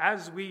saying that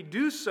as we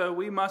do so,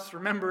 we must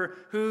remember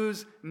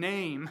whose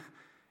name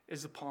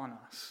is upon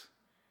us.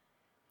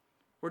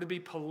 We're to be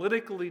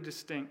politically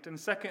distinct, and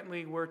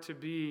secondly, we're to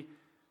be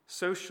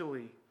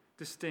socially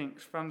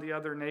distinct from the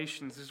other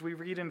nations. As we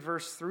read in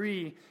verse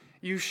 3,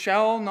 you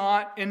shall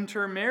not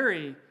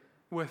intermarry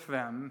with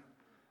them.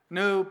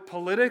 No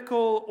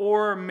political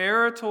or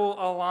marital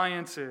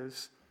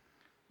alliances,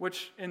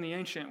 which in the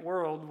ancient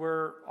world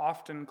were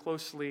often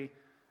closely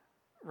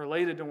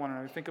related to one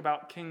another. Think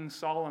about King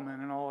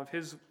Solomon and all of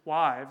his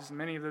wives.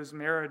 Many of those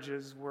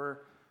marriages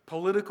were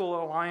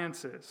political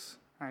alliances,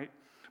 right?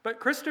 But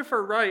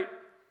Christopher Wright,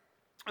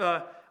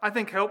 I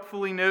think,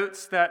 helpfully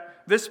notes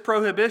that this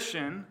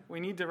prohibition, we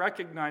need to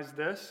recognize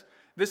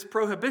this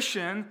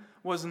prohibition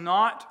was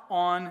not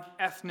on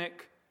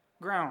ethnic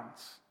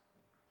grounds.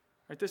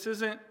 Right? This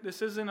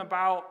isn't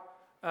about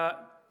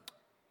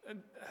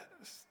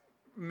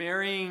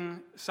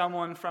marrying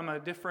someone from a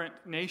different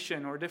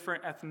nation or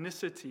different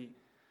ethnicity.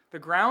 The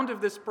ground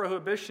of this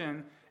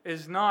prohibition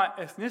is not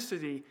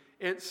ethnicity,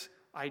 it's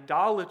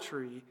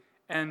idolatry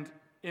and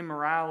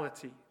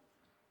immorality.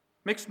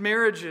 Mixed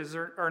marriages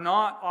are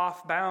not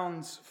off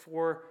bounds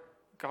for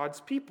God's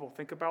people.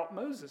 Think about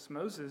Moses.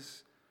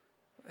 Moses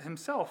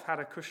himself had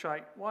a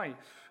Cushite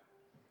wife.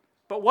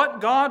 But what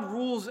God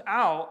rules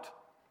out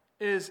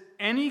is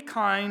any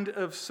kind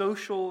of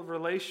social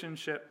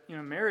relationship,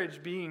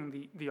 marriage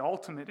being the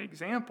ultimate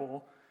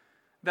example,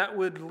 that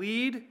would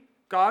lead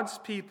God's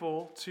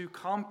people to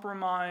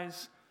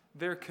compromise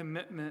their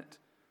commitment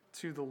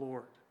to the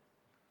Lord.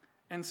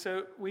 And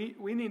so we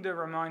need to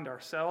remind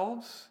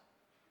ourselves,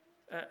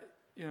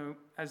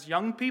 as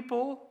young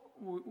people,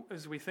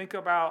 as we think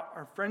about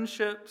our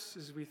friendships,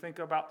 as we think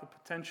about the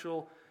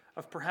potential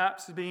of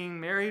perhaps being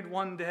married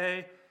one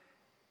day,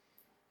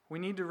 we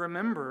need to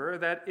remember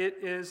that it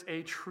is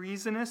a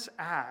treasonous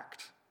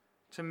act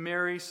to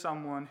marry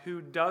someone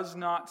who does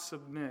not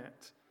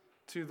submit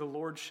to the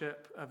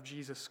lordship of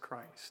Jesus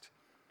Christ.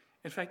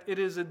 In fact, it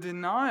is a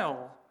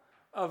denial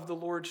of the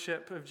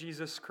lordship of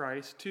Jesus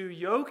Christ to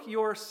yoke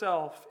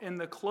yourself in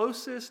the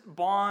closest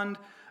bond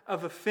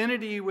of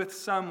affinity with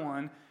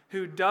someone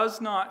who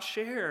does not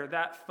share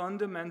that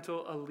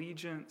fundamental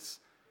allegiance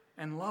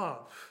and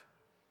love.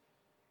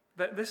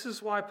 That this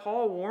is why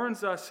Paul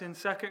warns us in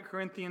 2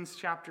 Corinthians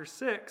chapter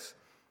 6,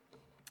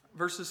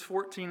 verses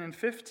 14 and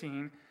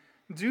 15,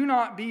 do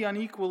not be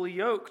unequally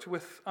yoked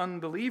with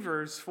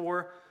unbelievers,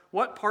 for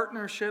what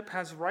partnership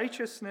has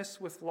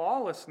righteousness with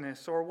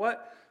lawlessness, or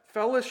what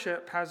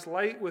fellowship has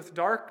light with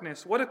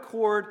darkness? What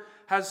accord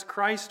has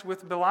Christ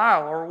with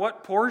Belial, or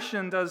what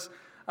portion does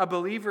a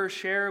believer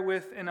share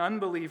with an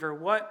unbeliever?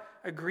 What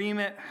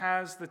agreement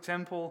has the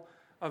temple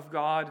of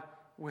God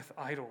with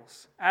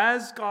idols?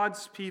 As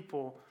God's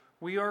people,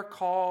 we are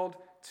called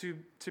to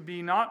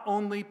be not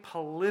only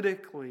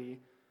politically,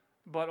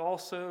 but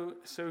also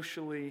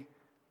socially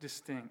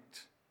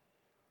distinct.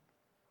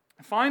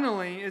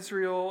 Finally,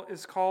 Israel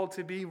is called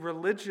to be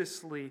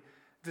religiously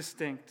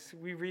distinct.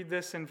 We read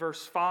this in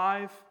verse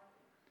 5.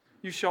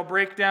 You shall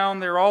break down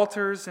their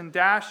altars and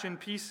dash in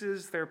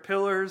pieces their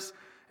pillars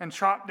and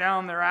chop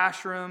down their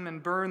Asherim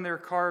and burn their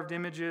carved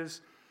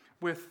images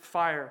with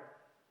fire.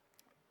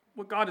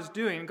 What God is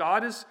doing,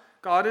 God is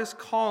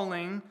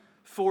calling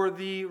for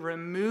the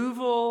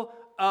removal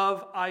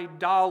of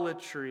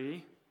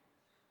idolatry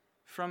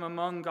from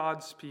among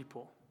God's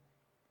people.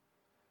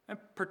 And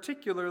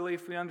particularly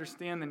if we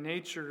understand the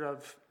nature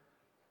of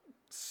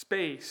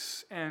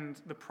space and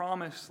the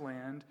promised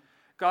land,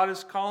 God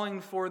is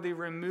calling for the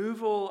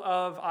removal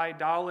of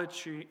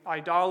idolatry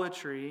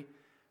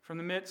from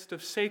the midst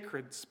of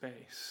sacred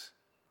space.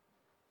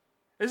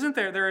 Isn't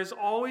there? There is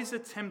always a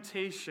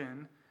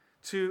temptation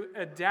to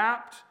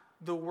adapt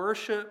the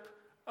worship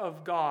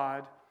of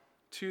God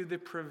to the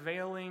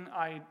prevailing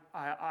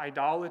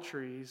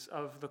idolatries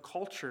of the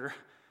culture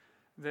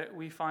that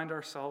we find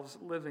ourselves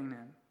living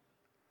in.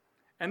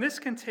 And this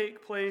can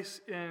take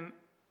place in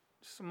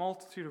a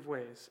multitude of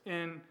ways,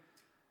 in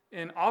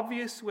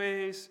obvious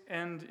ways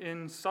and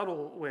in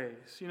subtle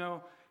ways. You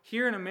know,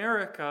 here in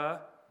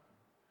America,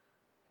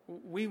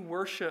 we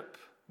worship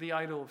the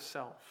idol of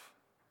self.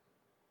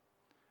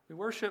 We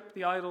worship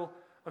the idol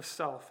of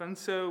self. And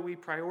so we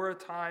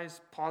prioritize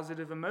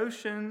positive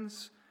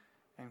emotions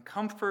and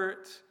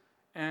comfort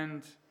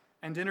and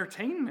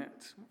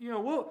entertainment. You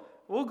know,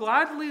 we'll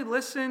gladly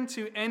listen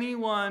to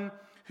anyone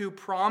who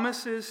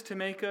promises to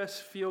make us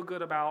feel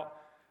good about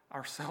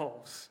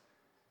ourselves.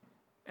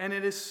 And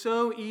it is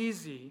so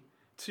easy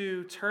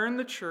to turn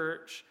the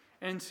church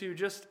into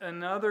just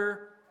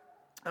another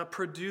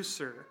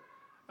producer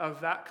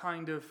of that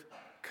kind of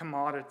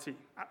commodity.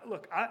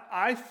 Look,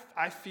 I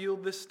feel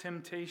this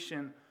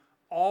temptation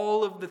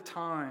all of the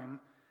time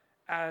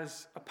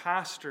as a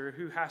pastor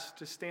who has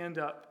to stand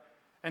up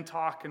and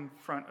talk in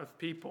front of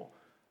people.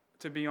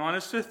 To be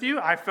honest with you,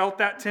 I felt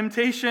that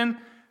temptation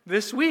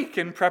this week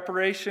in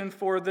preparation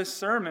for this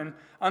sermon,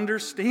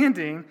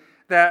 understanding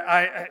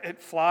that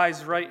it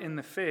flies right in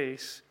the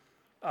face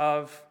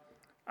of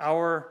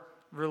our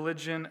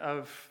religion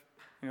of,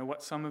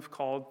 what some have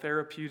called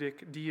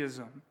therapeutic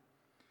deism.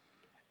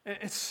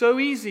 It's so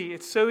easy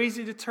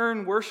to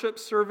turn worship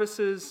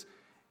services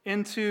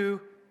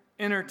into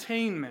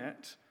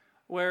entertainment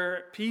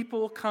where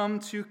people come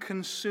to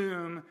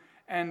consume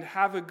and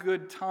have a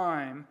good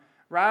time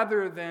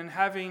rather than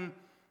having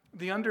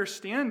the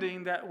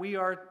understanding that we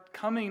are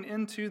coming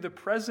into the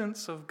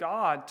presence of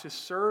God to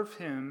serve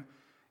Him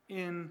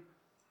in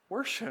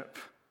worship.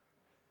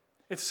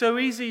 It's so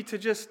easy to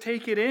just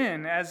take it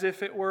in as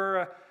if it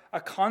were a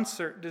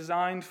concert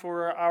designed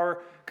for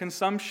our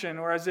consumption,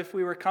 or as if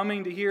we were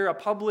coming to hear a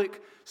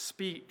public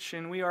speech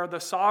and we are the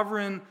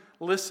sovereign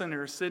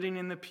listener sitting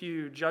in the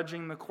pew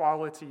judging the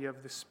quality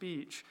of the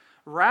speech,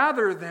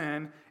 rather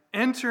than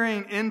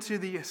entering into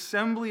the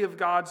assembly of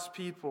God's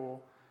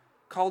people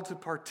called to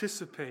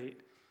participate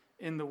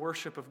in the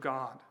worship of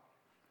God.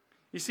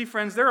 You see,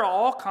 friends, there are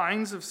all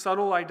kinds of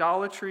subtle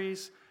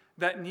idolatries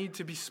that need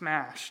to be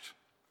smashed,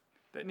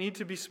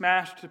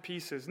 to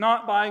pieces,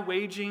 not by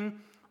waging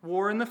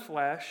war in the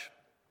flesh,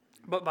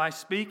 but by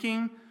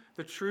speaking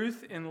the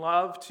truth in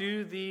love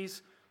to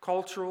these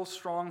cultural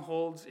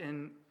strongholds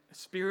in a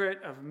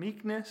spirit of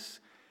meekness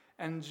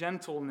and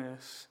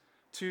gentleness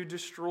to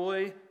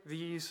destroy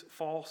these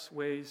false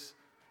ways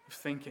of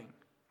thinking.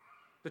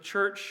 The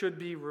church should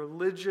be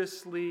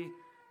religiously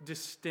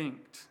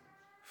distinct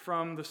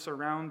from the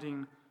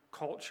surrounding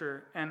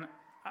culture. And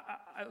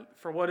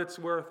for what it's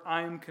worth,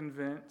 I am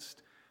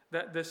convinced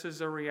that this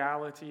is a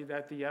reality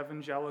that the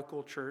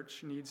evangelical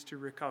church needs to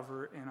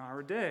recover in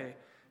our day.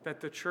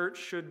 That the church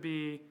should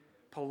be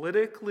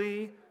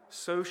politically,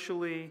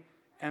 socially,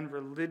 and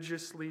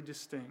religiously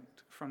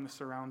distinct from the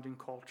surrounding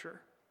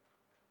culture.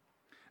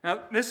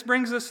 Now, this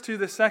brings us to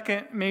the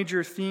second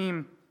major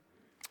theme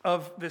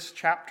of this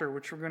chapter,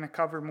 which we're going to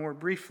cover more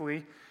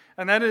briefly,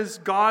 and that is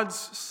God's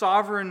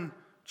sovereign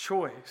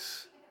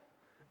choice.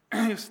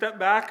 Step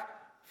back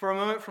for a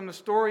moment from the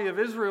story of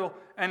Israel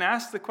and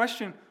ask the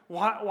question,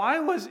 why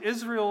was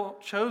Israel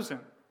chosen?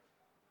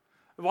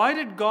 Why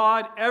did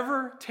God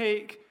ever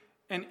take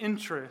an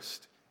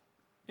interest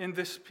in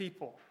this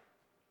people?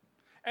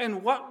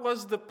 And what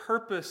was the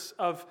purpose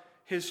of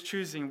His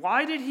choosing?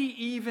 Why did He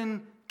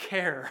even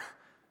care?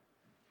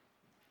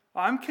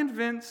 I'm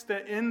convinced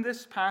that in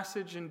this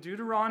passage in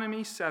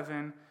Deuteronomy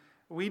 7,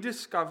 we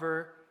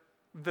discover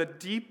the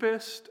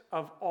deepest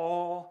of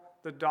all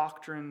the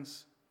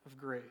doctrines of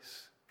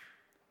grace.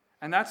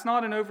 And that's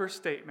not an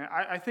overstatement.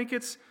 I think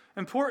it's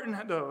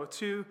important, though,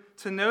 to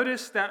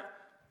notice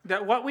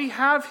that what we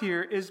have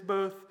here is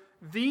both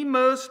the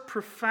most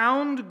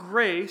profound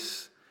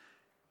grace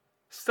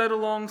set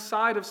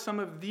alongside of some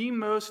of the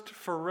most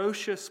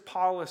ferocious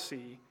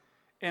policy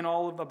in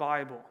all of the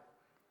Bible.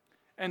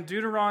 And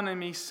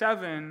Deuteronomy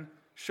 7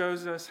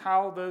 shows us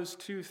how those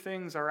two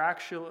things are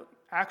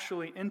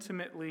actually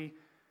intimately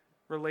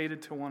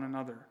related to one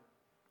another.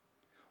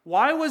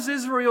 Why was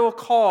Israel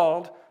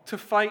called to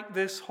fight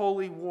this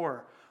holy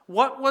war?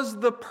 What was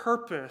the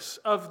purpose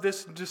of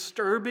this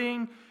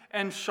disturbing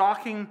and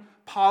shocking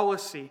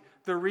policy?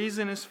 The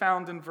reason is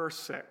found in verse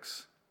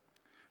 6.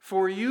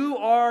 For you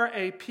are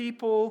a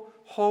people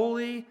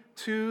holy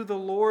to the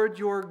Lord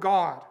your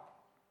God.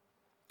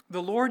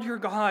 The Lord your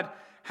God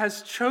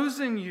has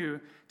chosen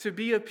you to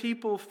be a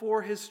people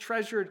for His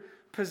treasured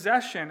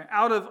possession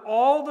out of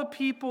all the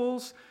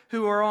peoples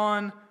who are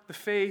on the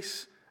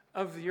face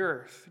of the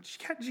earth.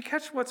 Did you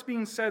catch what's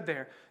being said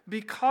there?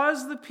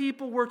 Because the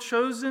people were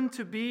chosen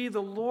to be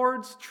the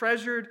Lord's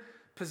treasured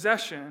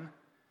possession,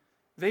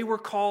 they were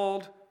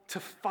called to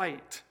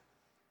fight.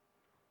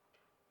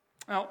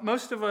 Now,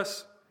 most of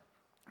us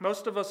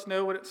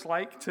know what it's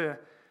like to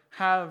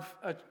have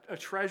a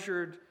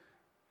treasured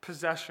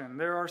possession.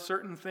 There are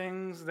certain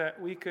things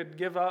that we could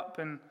give up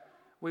and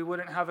we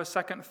wouldn't have a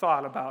second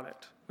thought about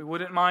it. We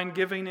wouldn't mind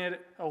giving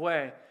it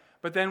away.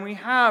 But then we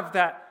have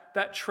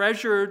that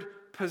treasured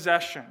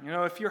possession.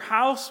 If your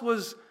house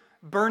was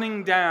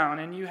burning down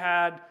and you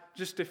had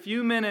just a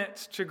few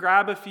minutes to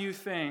grab a few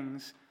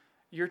things,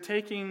 you're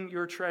taking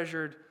your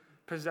treasured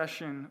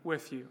possession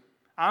with you.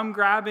 I'm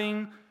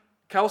grabbing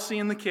Kelsey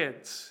and the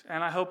kids,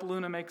 and I hope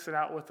Luna makes it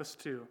out with us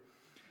too.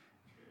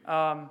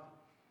 I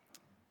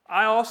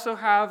also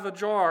have a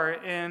jar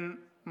in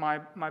my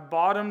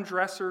bottom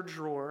dresser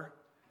drawer.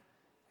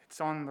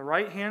 It's on the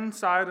right-hand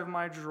side of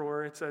my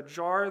drawer. It's a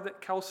jar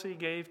that Kelsey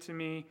gave to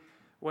me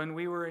when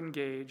we were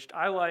engaged.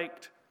 I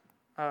liked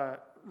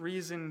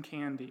Reason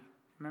candy.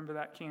 Remember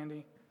that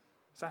candy?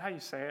 Is that how you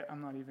say it?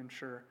 I'm not even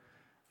sure.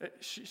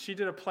 She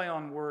did a play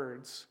on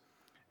words,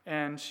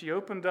 and she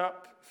opened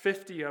up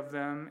 50 of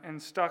them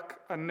and stuck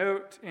a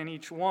note in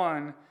each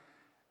one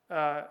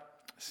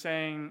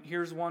saying,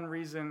 here's one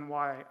reason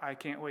why I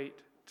can't wait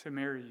to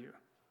marry you.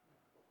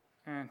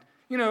 And,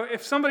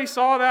 if somebody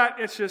saw that,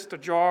 it's just a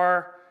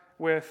jar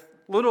with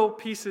little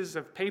pieces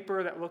of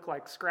paper that look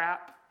like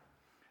scrap,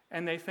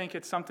 and they think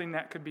it's something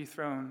that could be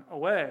thrown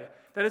away,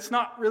 that it's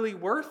not really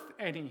worth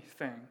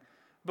anything,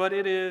 but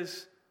it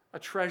is a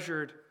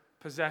treasured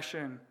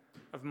possession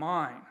of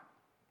mine.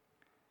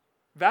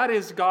 That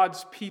is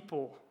God's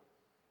people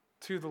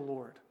to the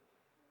Lord.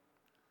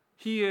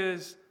 He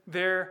is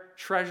their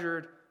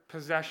treasured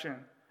possession.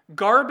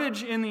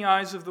 Garbage in the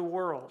eyes of the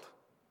world,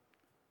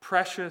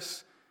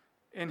 precious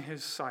in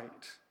His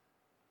sight.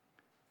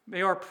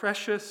 They are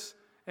precious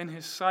in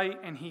His sight,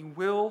 and He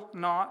will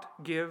not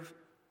give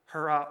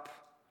her up.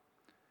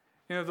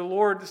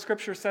 The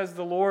Scripture says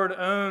the Lord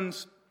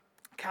owns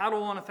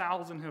cattle on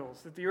 1,000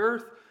 hills, that the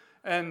earth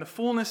and the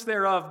fullness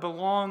thereof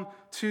belong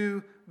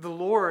to the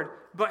Lord,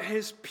 but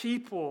His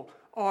people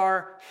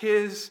are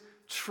His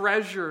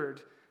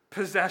treasured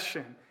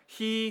possession.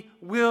 He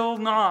will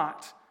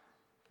not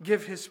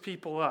give His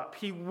people up.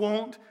 He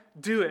won't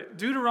do it.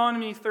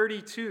 Deuteronomy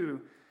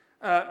 32,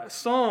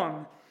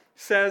 song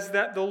says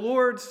that the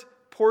Lord's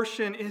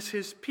portion is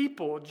His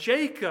people.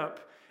 Jacob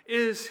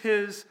is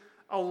His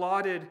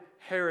allotted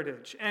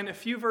heritage. And a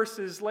few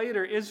verses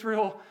later,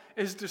 Israel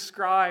is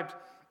described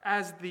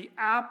as the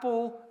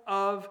apple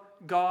of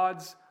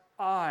God's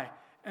eye.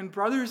 And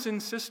brothers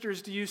and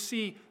sisters, do you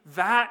see,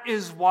 that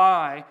is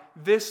why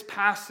this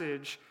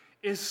passage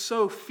is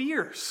so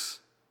fierce.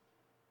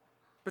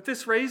 But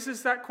this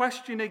raises that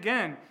question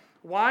again.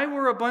 Why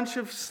were a bunch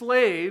of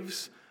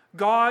slaves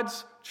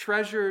God's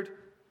treasured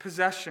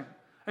possession?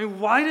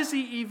 Why does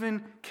He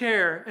even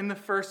care in the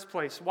first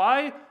place?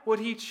 Why would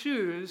He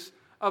choose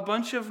a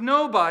bunch of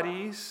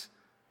nobodies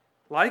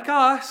like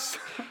us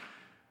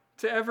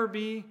to ever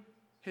be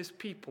His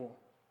people?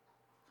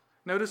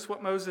 Notice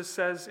what Moses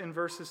says in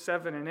verses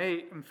 7 and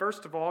 8. And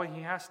first of all,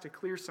 he has to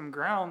clear some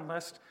ground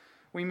lest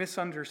we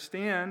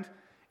misunderstand.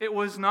 It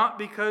was not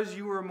because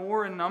you were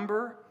more in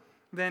number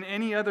than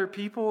any other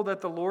people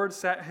that the Lord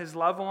set His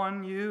love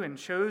on you and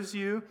chose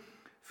you,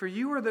 for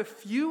you are the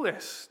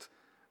fewest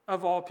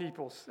of all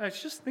peoples. Now,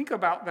 just think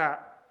about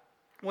that.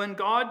 When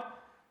God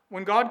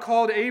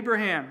called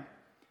Abraham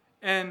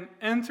and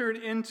entered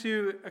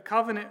into a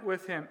covenant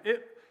with him,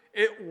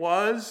 it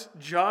was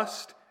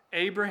just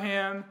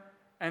Abraham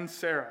and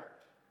Sarah.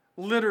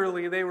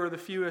 Literally, they were the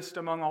fewest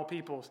among all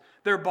peoples.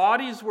 Their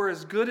bodies were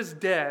as good as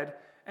dead,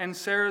 and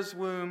Sarah's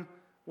womb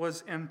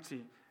was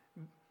empty.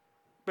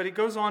 But it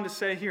goes on to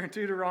say here in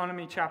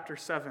Deuteronomy chapter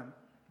 7,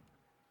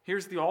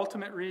 here's the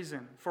ultimate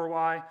reason for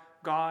why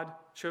God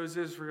chose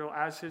Israel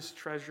as His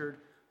treasured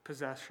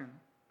possession.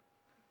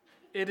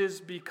 It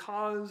is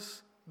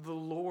because the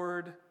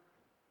Lord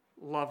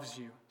loves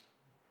you.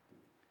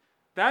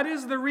 That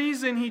is the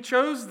reason He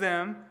chose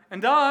them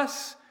and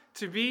us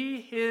to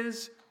be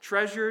His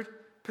treasured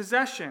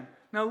possession.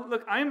 Now,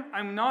 look,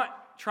 I'm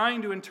not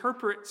trying to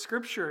interpret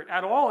Scripture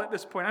at all at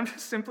this point. I'm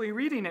just simply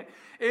reading it.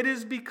 It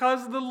is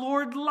because the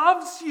Lord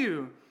loves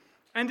you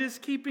and is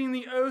keeping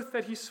the oath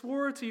that He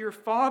swore to your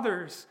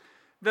fathers,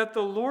 that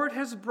the Lord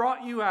has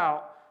brought you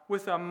out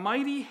with a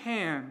mighty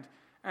hand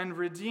and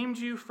redeemed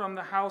you from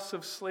the house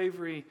of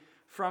slavery,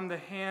 from the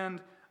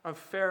hand of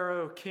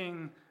Pharaoh,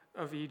 king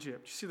of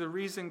Egypt. You see, the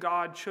reason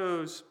God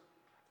chose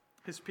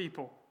His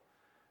people,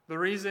 the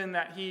reason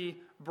that He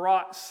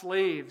brought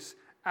slaves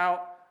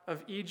out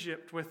of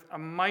Egypt with a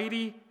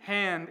mighty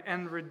hand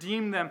and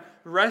redeemed them,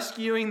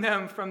 rescuing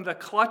them from the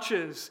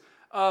clutches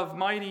of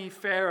mighty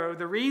Pharaoh,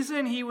 the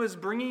reason He was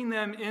bringing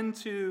them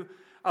into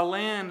a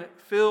land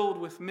filled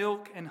with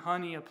milk and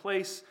honey, a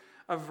place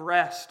of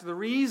rest, the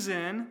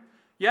reason,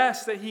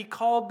 yes, that He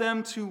called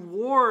them to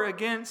war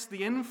against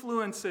the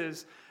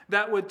influences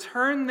that would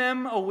turn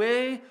them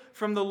away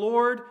from the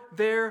Lord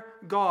their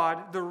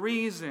God, the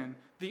reason,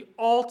 the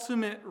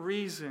ultimate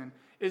reason,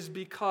 is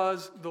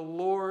because the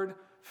Lord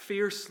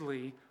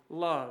fiercely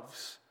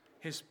loves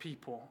His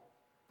people.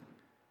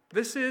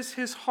 This is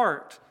His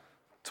heart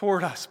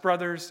toward us,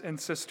 brothers and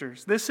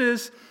sisters. This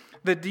is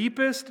the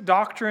deepest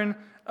doctrine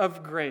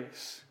of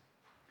grace.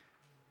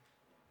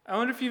 I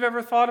wonder if you've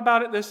ever thought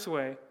about it this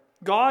way.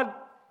 God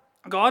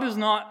God is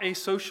not a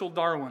social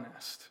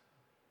Darwinist.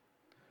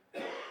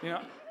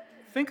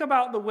 Think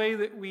about the way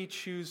that we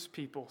choose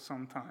people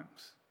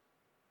sometimes.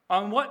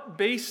 On what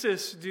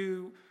basis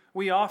do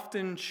we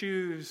often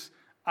choose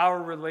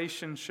our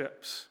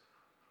relationships?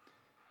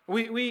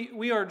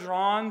 We are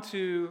drawn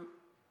to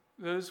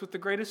those with the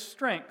greatest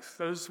strength,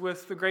 those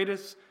with the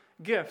greatest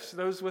gifts,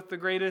 those with the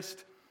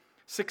greatest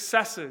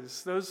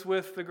successes, those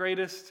with the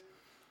greatest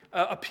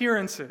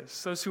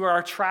appearances, those who are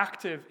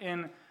attractive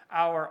in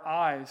our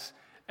eyes.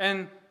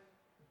 And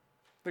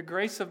the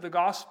grace of the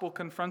gospel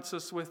confronts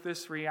us with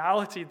this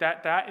reality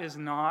that is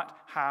not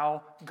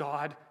how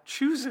God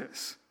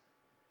chooses.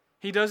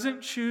 He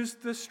doesn't choose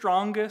the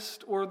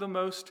strongest or the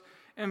most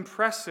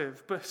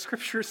impressive, but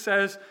Scripture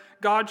says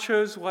God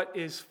chose what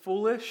is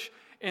foolish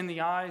in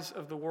the eyes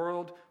of the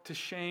world to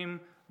shame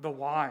the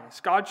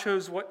wise. God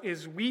chose what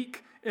is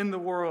weak in the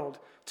world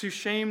to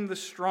shame the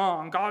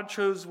strong. God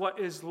chose what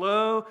is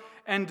low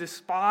and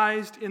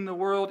despised in the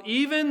world,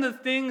 even the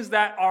things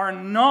that are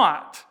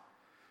not,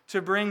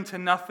 to bring to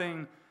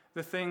nothing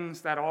the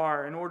things that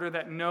are, in order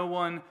that no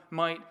one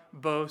might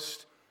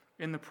boast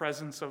in the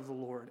presence of the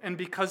Lord. And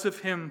because of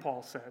him,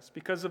 Paul says,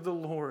 because of the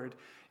Lord,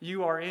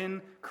 you are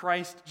in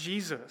Christ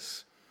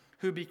Jesus,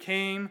 who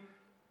became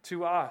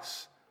to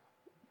us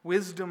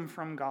wisdom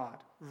from God,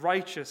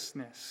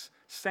 righteousness,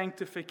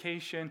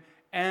 sanctification,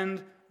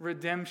 and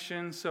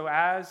redemption. So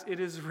as it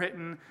is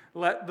written,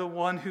 let the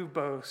one who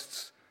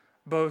boasts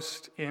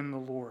boast in the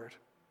Lord.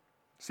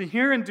 See,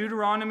 here in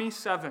Deuteronomy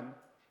 7,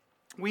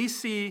 we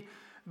see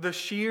the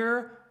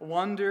sheer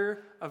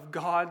wonder of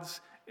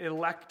God's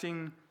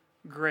electing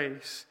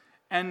grace.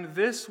 And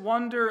this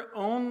wonder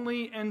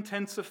only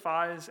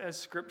intensifies as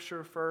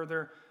Scripture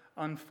further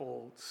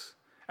unfolds.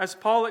 As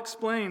Paul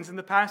explains in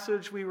the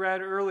passage we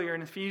read earlier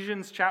in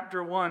Ephesians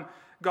chapter 1,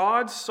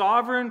 God's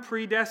sovereign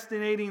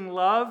predestinating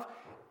love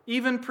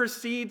even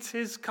precedes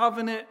his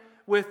covenant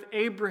with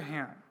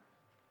Abraham.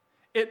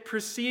 It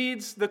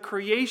precedes the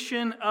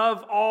creation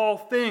of all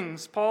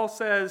things. Paul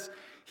says,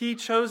 he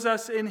chose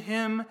us in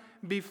him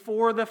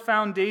before the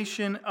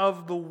foundation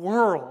of the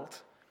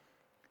world.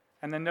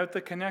 And then note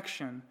the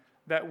connection,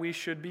 that we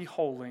should be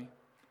holy,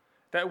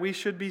 that we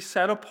should be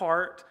set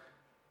apart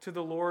to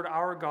the Lord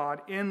our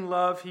God. In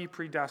love he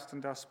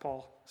predestined us,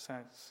 Paul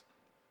says.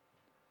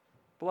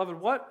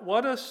 Beloved,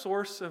 what a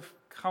source of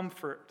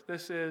comfort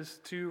this is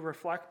to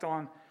reflect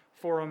on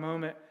for a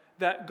moment,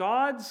 that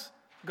God's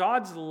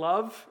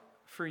love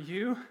for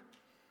you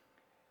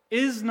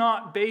is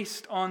not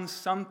based on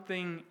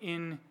something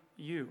in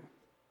you.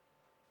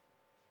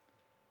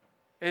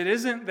 It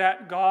isn't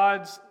that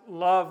God's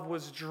love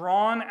was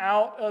drawn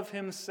out of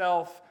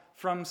himself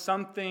from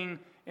something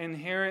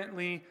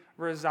inherently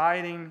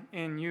residing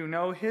in you.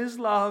 No, his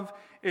love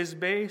is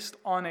based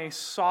on a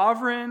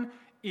sovereign,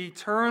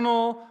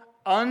 eternal,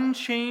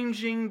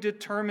 unchanging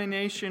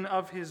determination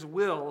of his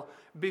will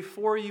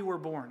before you were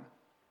born,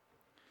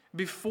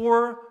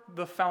 before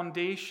the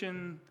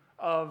foundation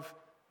of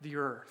the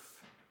earth.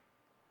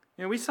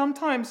 We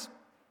sometimes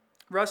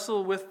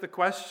wrestle with the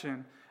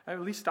question,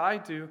 at least I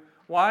do,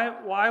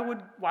 why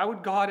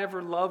would God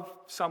ever love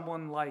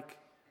someone like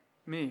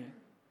me?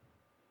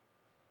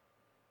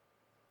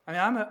 I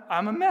mean,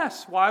 I'm a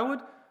mess. Why would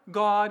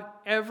God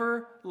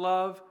ever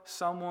love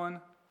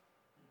someone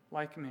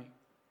like me?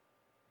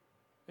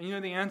 And you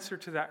know the answer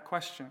to that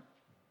question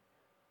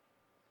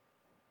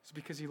is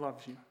because he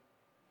loves you.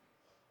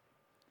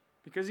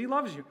 Because he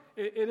loves you.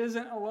 It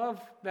isn't a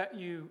love that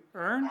you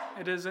earn.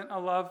 It isn't a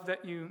love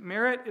that you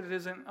merit. It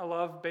isn't a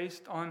love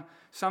based on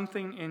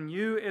something in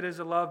you. It is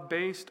a love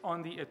based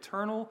on the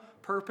eternal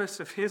purpose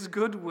of his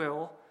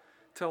goodwill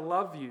to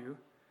love you.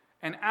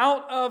 And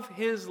out of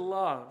his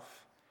love,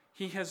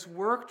 he has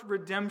worked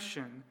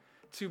redemption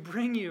to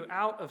bring you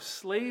out of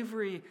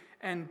slavery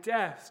and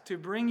death, to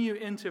bring you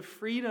into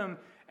freedom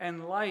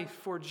and life.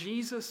 For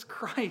Jesus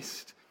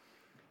Christ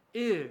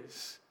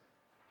is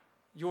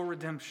your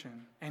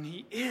redemption, and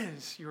he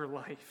is your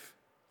life.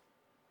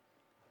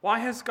 Why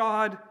has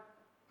God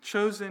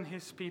chosen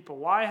his people?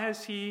 Why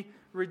has he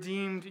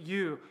redeemed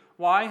you?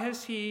 Why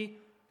has he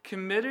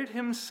committed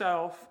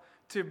himself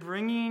to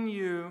bringing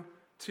you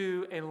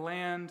to a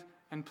land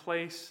and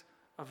place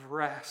of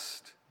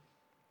rest?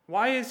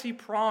 Why has he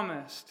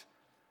promised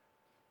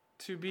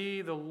to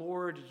be the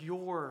Lord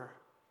your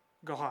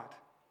God?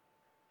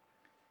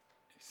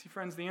 See,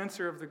 friends, the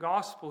answer of the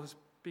gospel is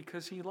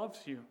because he loves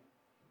you.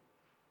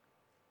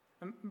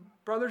 And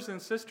brothers and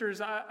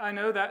sisters, I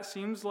know that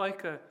seems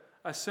like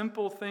a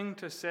simple thing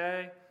to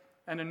say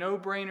and a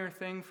no-brainer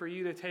thing for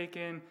you to take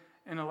in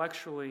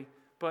intellectually,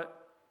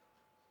 but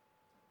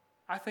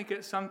I think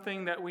it's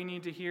something that we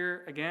need to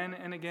hear again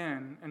and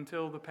again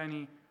until the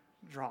penny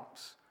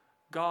drops.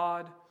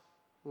 God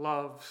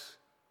loves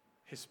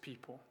his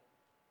people.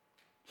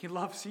 He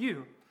loves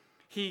you.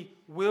 He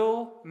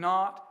will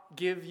not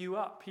give you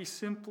up. He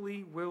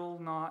simply will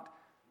not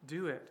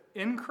do it.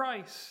 In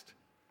Christ,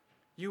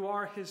 you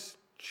are his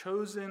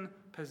chosen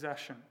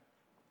possession,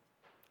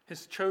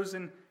 his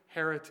chosen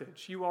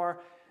heritage. You are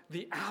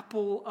the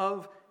apple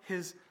of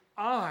his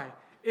eye.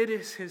 It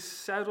is his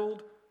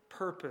settled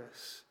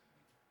purpose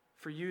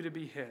for you to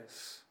be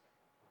his.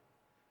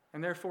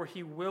 And therefore,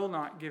 he will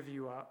not give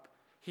you up.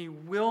 He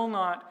will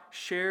not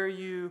share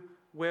you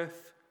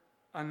with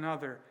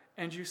another.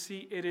 And you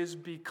see, it is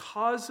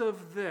because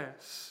of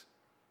this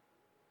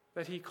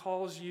that he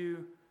calls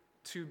you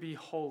to be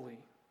holy.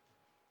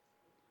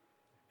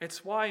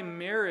 It's why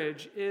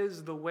marriage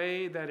is the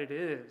way that it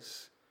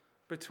is,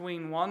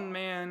 between one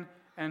man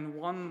and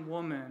one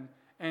woman,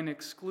 an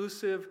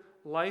exclusive,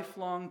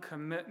 lifelong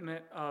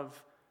commitment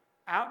of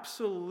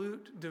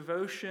absolute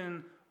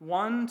devotion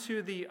one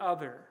to the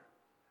other.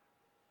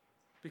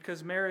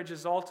 Because marriage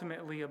is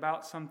ultimately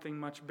about something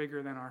much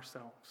bigger than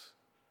ourselves.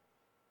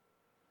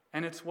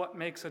 And it's what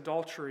makes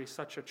adultery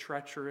such a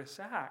treacherous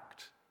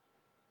act.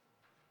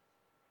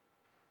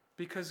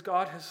 Because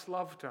God has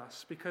loved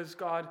us, because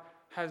God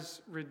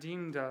has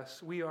redeemed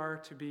us, we are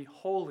to be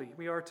holy.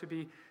 We are to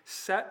be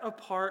set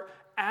apart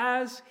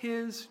as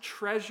his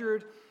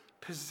treasured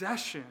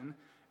possession,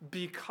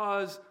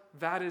 because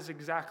that is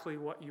exactly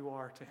what you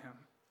are to him.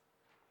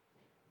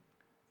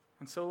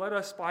 And so let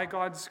us, by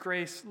God's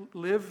grace,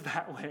 live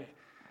that way,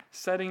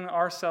 setting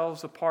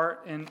ourselves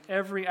apart in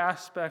every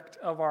aspect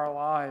of our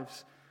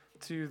lives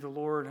to the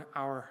Lord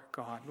our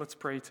God. Let's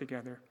pray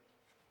together.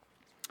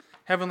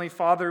 Heavenly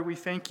Father, we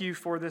thank you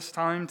for this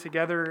time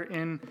together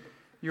in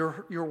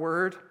your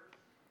word.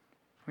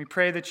 We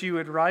pray that you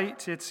would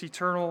write its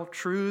eternal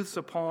truths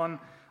upon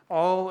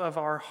all of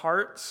our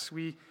hearts.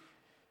 We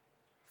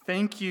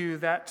thank you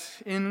that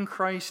in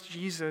Christ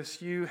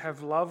Jesus you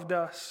have loved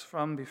us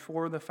from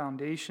before the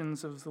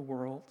foundations of the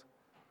world.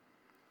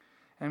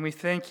 And we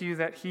thank you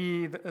that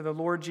he, the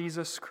Lord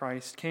Jesus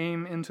Christ,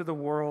 came into the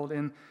world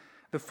in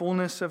the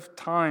fullness of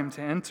time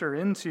to enter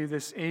into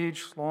this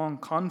age-long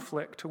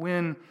conflict, to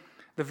win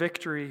the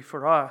victory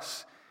for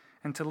us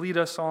and to lead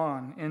us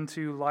on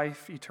into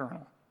life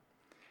eternal.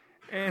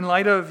 In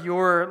light of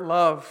your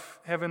love,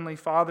 Heavenly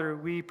Father,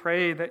 we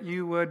pray that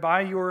you would,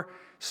 by your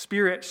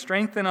Spirit,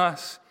 strengthen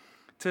us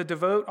to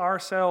devote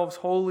ourselves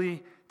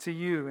wholly to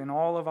you in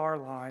all of our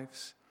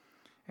lives.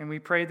 And we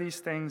pray these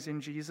things in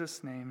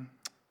Jesus' name.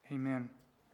 Amen.